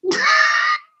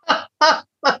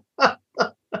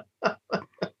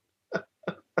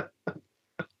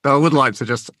 But I would like to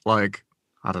just like,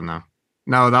 I don't know.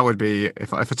 No, that would be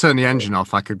if I turn the engine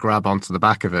off, I could grab onto the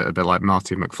back of it a bit like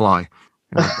Marty McFly,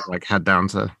 and like head down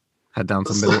to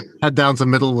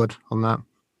Middlewood on that.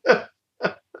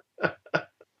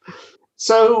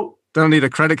 So don't need a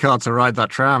credit card to ride that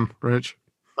tram, Rich.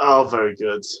 Oh, very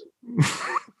good.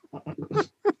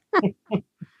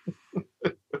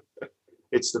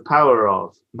 It's the power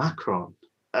of Macron.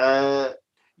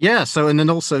 Yeah. So, and then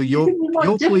also you're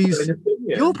pleased.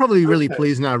 You're probably really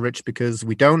pleased now, Rich, because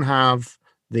we don't have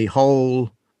the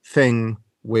whole thing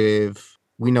with.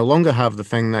 We no longer have the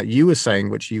thing that you were saying,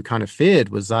 which you kind of feared,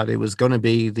 was that it was going to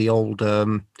be the old.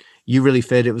 You really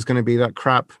feared it was going to be that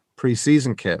crap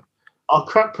pre-season kit. Our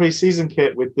crap pre-season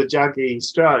kit with the jaggy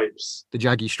stripes. The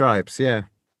jaggy stripes, yeah.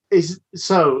 Is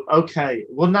so okay.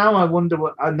 Well, now I wonder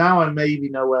what. Now I maybe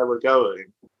know where we're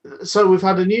going. So we've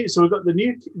got the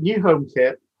new home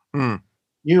kit,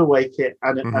 new away kit,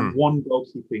 and one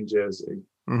goalkeeping jersey.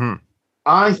 Mm-hmm.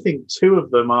 I think two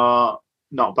of them are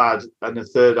not bad, and the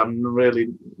third I'm really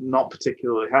not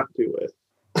particularly happy with.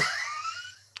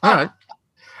 All right.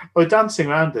 We're dancing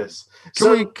around this.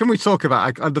 Can we talk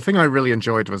about the thing I really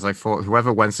enjoyed was I thought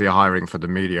whoever Wednesday are hiring for the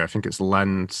media, I think it's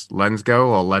Lens Go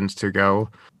or Lens to Go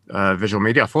visual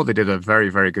media. I thought they did a very,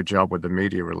 very good job with the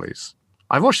media release.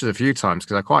 I've watched it a few times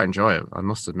because I quite enjoy it, I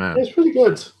must admit. It's really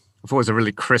good. I thought it was a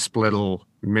really crisp little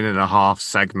 1.5-minute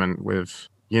segment with,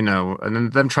 and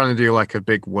then them trying to do like a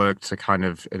big work to kind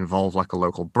of involve like a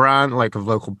local brand, like a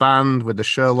local band with the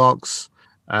Sherlocks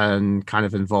and kind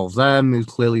of involve them, who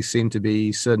clearly seem to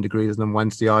be certain degrees of them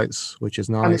Wednesdayites, which is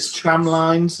nice. And it's tram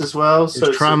lines as well. So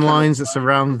it's tram lines. It's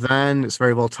around then. It's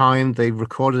very well timed. They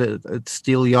recorded it at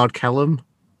Steelyard Kelham,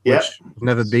 which I've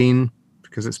never been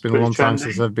because it's been a long time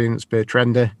since I've been. It's pretty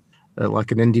trendy,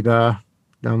 like an indie bar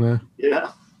down there.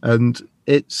 Yeah. And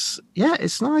it's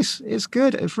nice. It's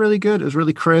good. It's really good. It's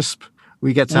really crisp.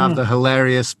 We get to have the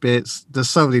hilarious bits. There's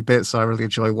so many bits I really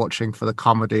enjoy watching for the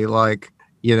comedy, like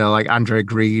Andre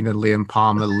Green and Liam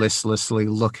Palmer listlessly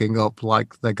looking up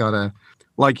like they're gonna,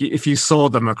 like if you saw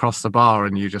them across the bar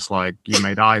and you just like, you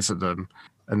made eyes at them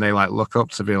and they like look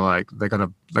up to be like, they're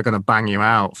gonna bang you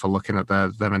out for looking at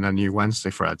them and their new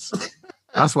Wednesday threads.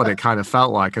 That's what it kind of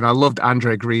felt like. And I loved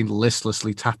Andre Green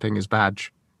listlessly tapping his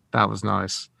badge. That was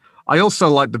nice. I also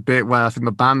like the bit where I think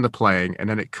the band are playing and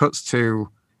then it cuts to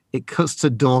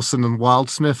Dawson and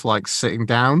Wildsmith like sitting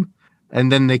down. And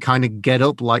then they kind of get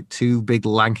up like two big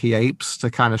lanky apes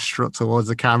to kind of strut towards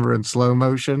the camera in slow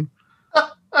motion.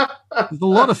 There's a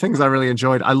lot of things I really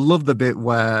enjoyed. I love the bit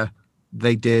where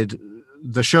they did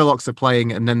the Sherlocks are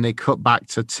playing and then they cut back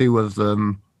to two of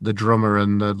them, the drummer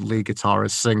and the lead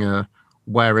guitarist singer,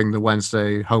 wearing the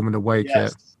Wednesday home and away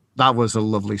kit. That was a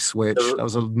lovely switch. That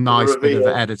was a nice bit of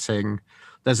editing.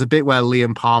 There's a bit where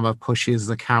Liam Palmer pushes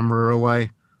the camera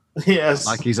away. Yes.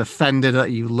 Like he's offended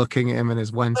at you looking at him in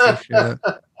his Wednesday shirt.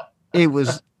 It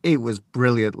was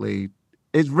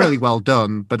it's really well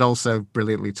done, but also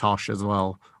brilliantly tosh as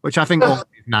well, which I think all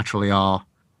naturally are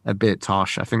a bit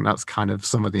tosh. I think that's kind of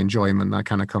some of the enjoyment that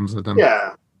kind of comes with them.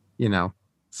 Yeah.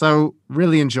 So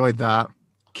really enjoyed that.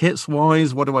 Kits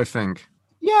wise, what do I think?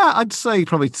 Yeah, I'd say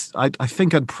probably, I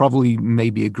think I'd probably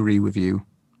maybe agree with you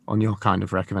on your kind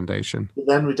of recommendation. But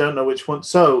then we don't know which one.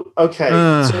 So, okay.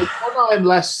 So the one I'm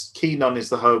less keen on is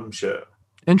the home shirt.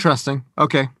 Interesting.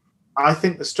 Okay. I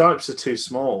think the stripes are too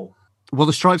small. Well,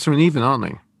 the stripes are uneven, aren't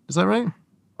they? Is that right?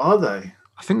 Are they?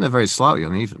 I think they're very slightly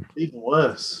uneven. Even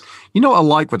worse. You know what I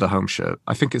like with the home shirt?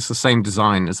 I think it's the same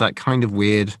design as that kind of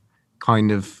weird,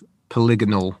 kind of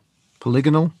polygonal.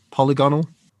 Polygamy.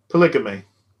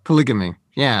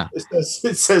 Yeah.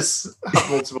 It says have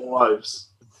multiple wives.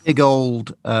 Big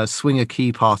old swinger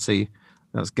key party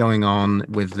that's going on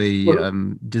with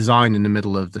the design in the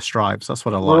middle of the stripes. That's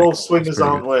what I like. We're all swingers,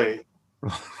 aren't we?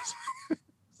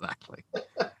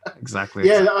 Exactly.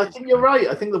 Yeah, I think you're right.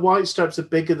 I think the white stripes are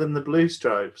bigger than the blue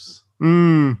stripes.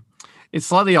 It's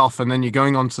slightly off, and then you're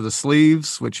going on to the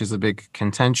sleeves, which is a big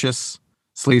contentious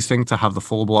sleeves thing to have the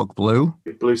full block blue.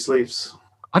 Blue sleeves.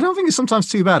 I don't think it's sometimes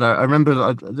too bad. I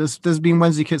remember there's been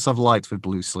Wednesday kits I've liked with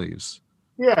blue sleeves.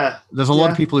 Yeah. There's a lot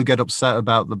of people who get upset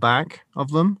about the back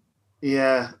of them.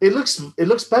 Yeah. It looks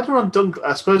better on Dunkley.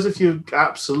 I suppose if you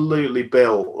absolutely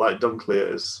built like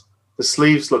Dunkley is, the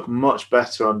sleeves look much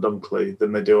better on Dunkley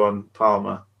than they do on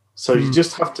Palmer. So you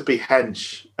just have to be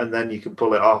hench, and then you can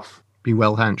pull it off. Be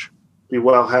well hench. Be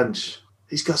well hench.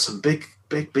 He's got some big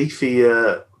beefy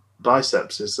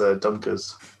biceps, is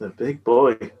Dunkers. The big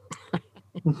boy.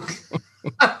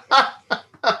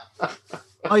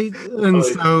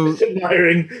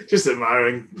 Just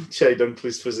admiring Che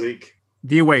Dunkley's physique.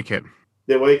 Do you wake it?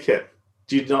 Do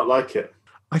you not like it?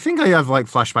 I think I have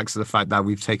flashbacks to the fact that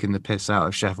we've taken the piss out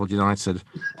of Sheffield United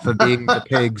for being the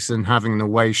pigs and having an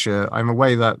away shirt. I'm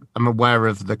aware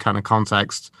of the kind of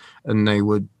context, and they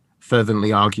would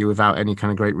fervently argue without any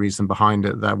kind of great reason behind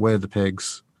it that we're the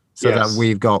pigs, so that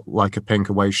we've got a pink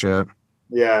away shirt.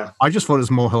 Yeah. I just thought it was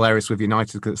more hilarious with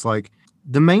United because it's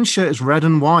the main shirt is red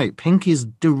and white. Pink is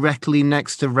directly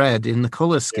next to red in the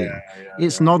colour scheme.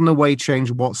 It's not an away change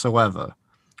whatsoever.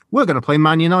 We're going to play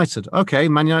Man United. Okay,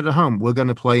 Man United at home. We're going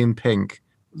to play in pink.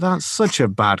 That's such a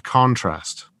bad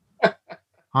contrast.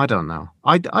 I don't know.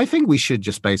 I think we should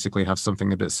just basically have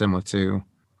something a bit similar to...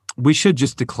 We should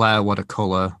just declare what a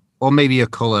colour, or maybe a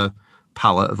colour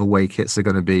palette of away kits are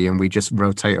going to be, and we just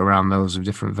rotate around those with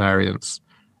different variants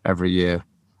every year.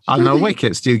 I know away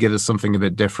kits do give us something a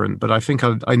bit different, but I think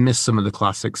I miss some of the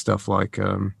classic stuff I'd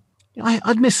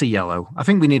miss a yellow. I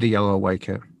think we need a yellow away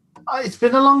kit. It's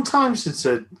been a long time since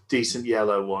a decent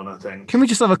yellow one, I think. Can we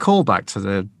just have a callback to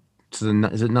the is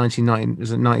it 1990,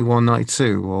 is it 91,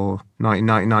 92 or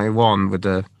 1990, 91 with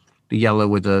the yellow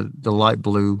with the light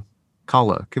blue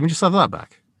collar? Can we just have that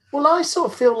back? Well, I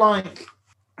sort of feel like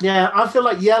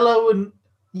yellow,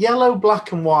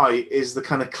 black and white is the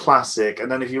kind of classic.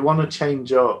 And then if you want to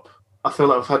change up, I feel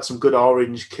like I've had some good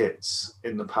orange kits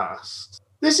in the past.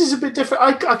 This is a bit different.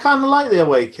 I kind of like the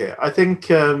away kit. I think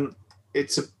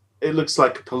it looks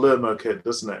like a Palermo kit,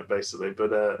 doesn't it, basically?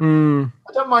 But I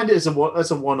don't mind it as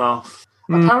a one-off.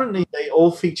 Apparently, they all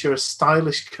feature a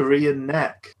stylish Korean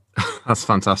neck. That's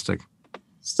fantastic.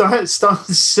 Shirts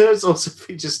also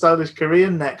feature stylish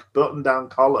Korean neck, button-down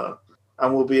collar,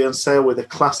 and will be on sale with a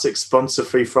classic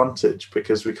sponsor-free frontage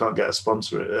because we can't get a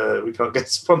sponsor. We can't get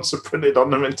sponsor printed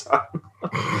on them in time.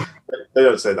 They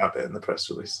don't say that bit in the press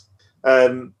release.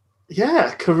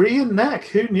 Korean neck.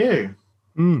 Who knew?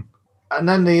 And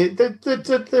then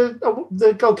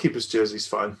the goalkeeper's jersey's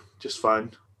fine, just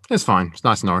fine. It's fine. It's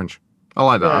nice and orange. I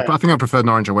like that. Yeah. I think I prefer an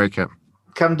orange away kit.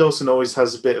 Cam Dawson always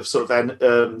has a bit of sort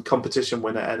of competition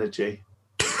winner energy,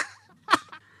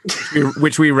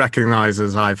 which we recognise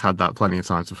as I've had that plenty of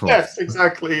times before. Yes,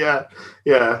 exactly. Yeah.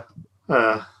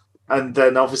 And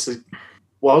then obviously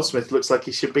Wildsmith looks like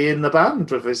he should be in the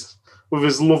band with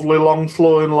his lovely long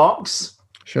flowing locks.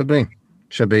 Should be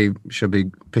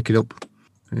picking up.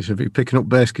 He should be picking up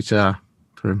bass guitar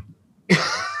for him.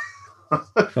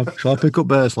 Shall I pick up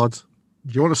bass, lads?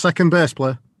 Do you want a second bass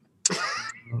player?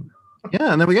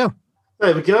 Yeah, and there we go.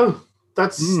 There we go.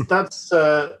 That's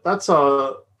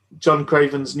our John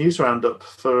Craven's news roundup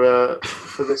for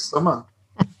this summer.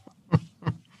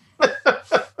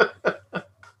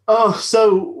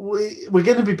 So we're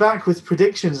going to be back with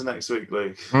predictions next week,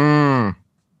 Luke. And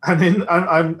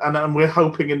we're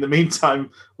hoping in the meantime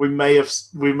we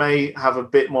may have a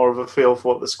bit more of a feel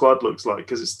for what the squad looks like,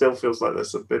 because it still feels like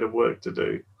there's a bit of work to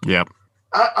do. Yep.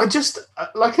 I just,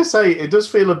 like I say, it does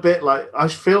feel a bit like, I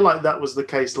feel like that was the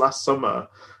case last summer,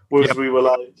 where we were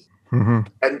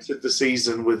entered the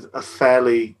season with a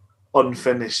fairly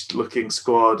unfinished looking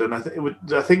squad, and I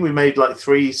think we made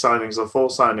 3 signings or 4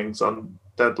 signings on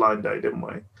deadline day, didn't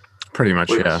we? Pretty much,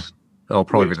 yeah. It'll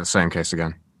probably be the same case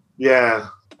again. Yeah.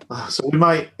 So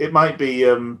it might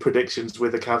be predictions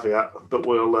with a caveat, but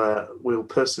we'll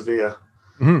persevere.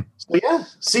 So yeah,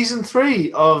 season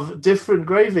 3 of Different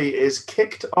Gravy is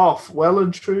kicked off well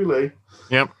and truly.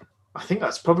 Yep. I think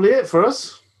that's probably it for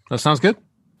us. That sounds good.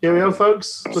 Cheerio,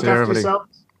 folks. Look after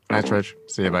yourselves. Thanks, Reg.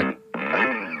 See you, bye.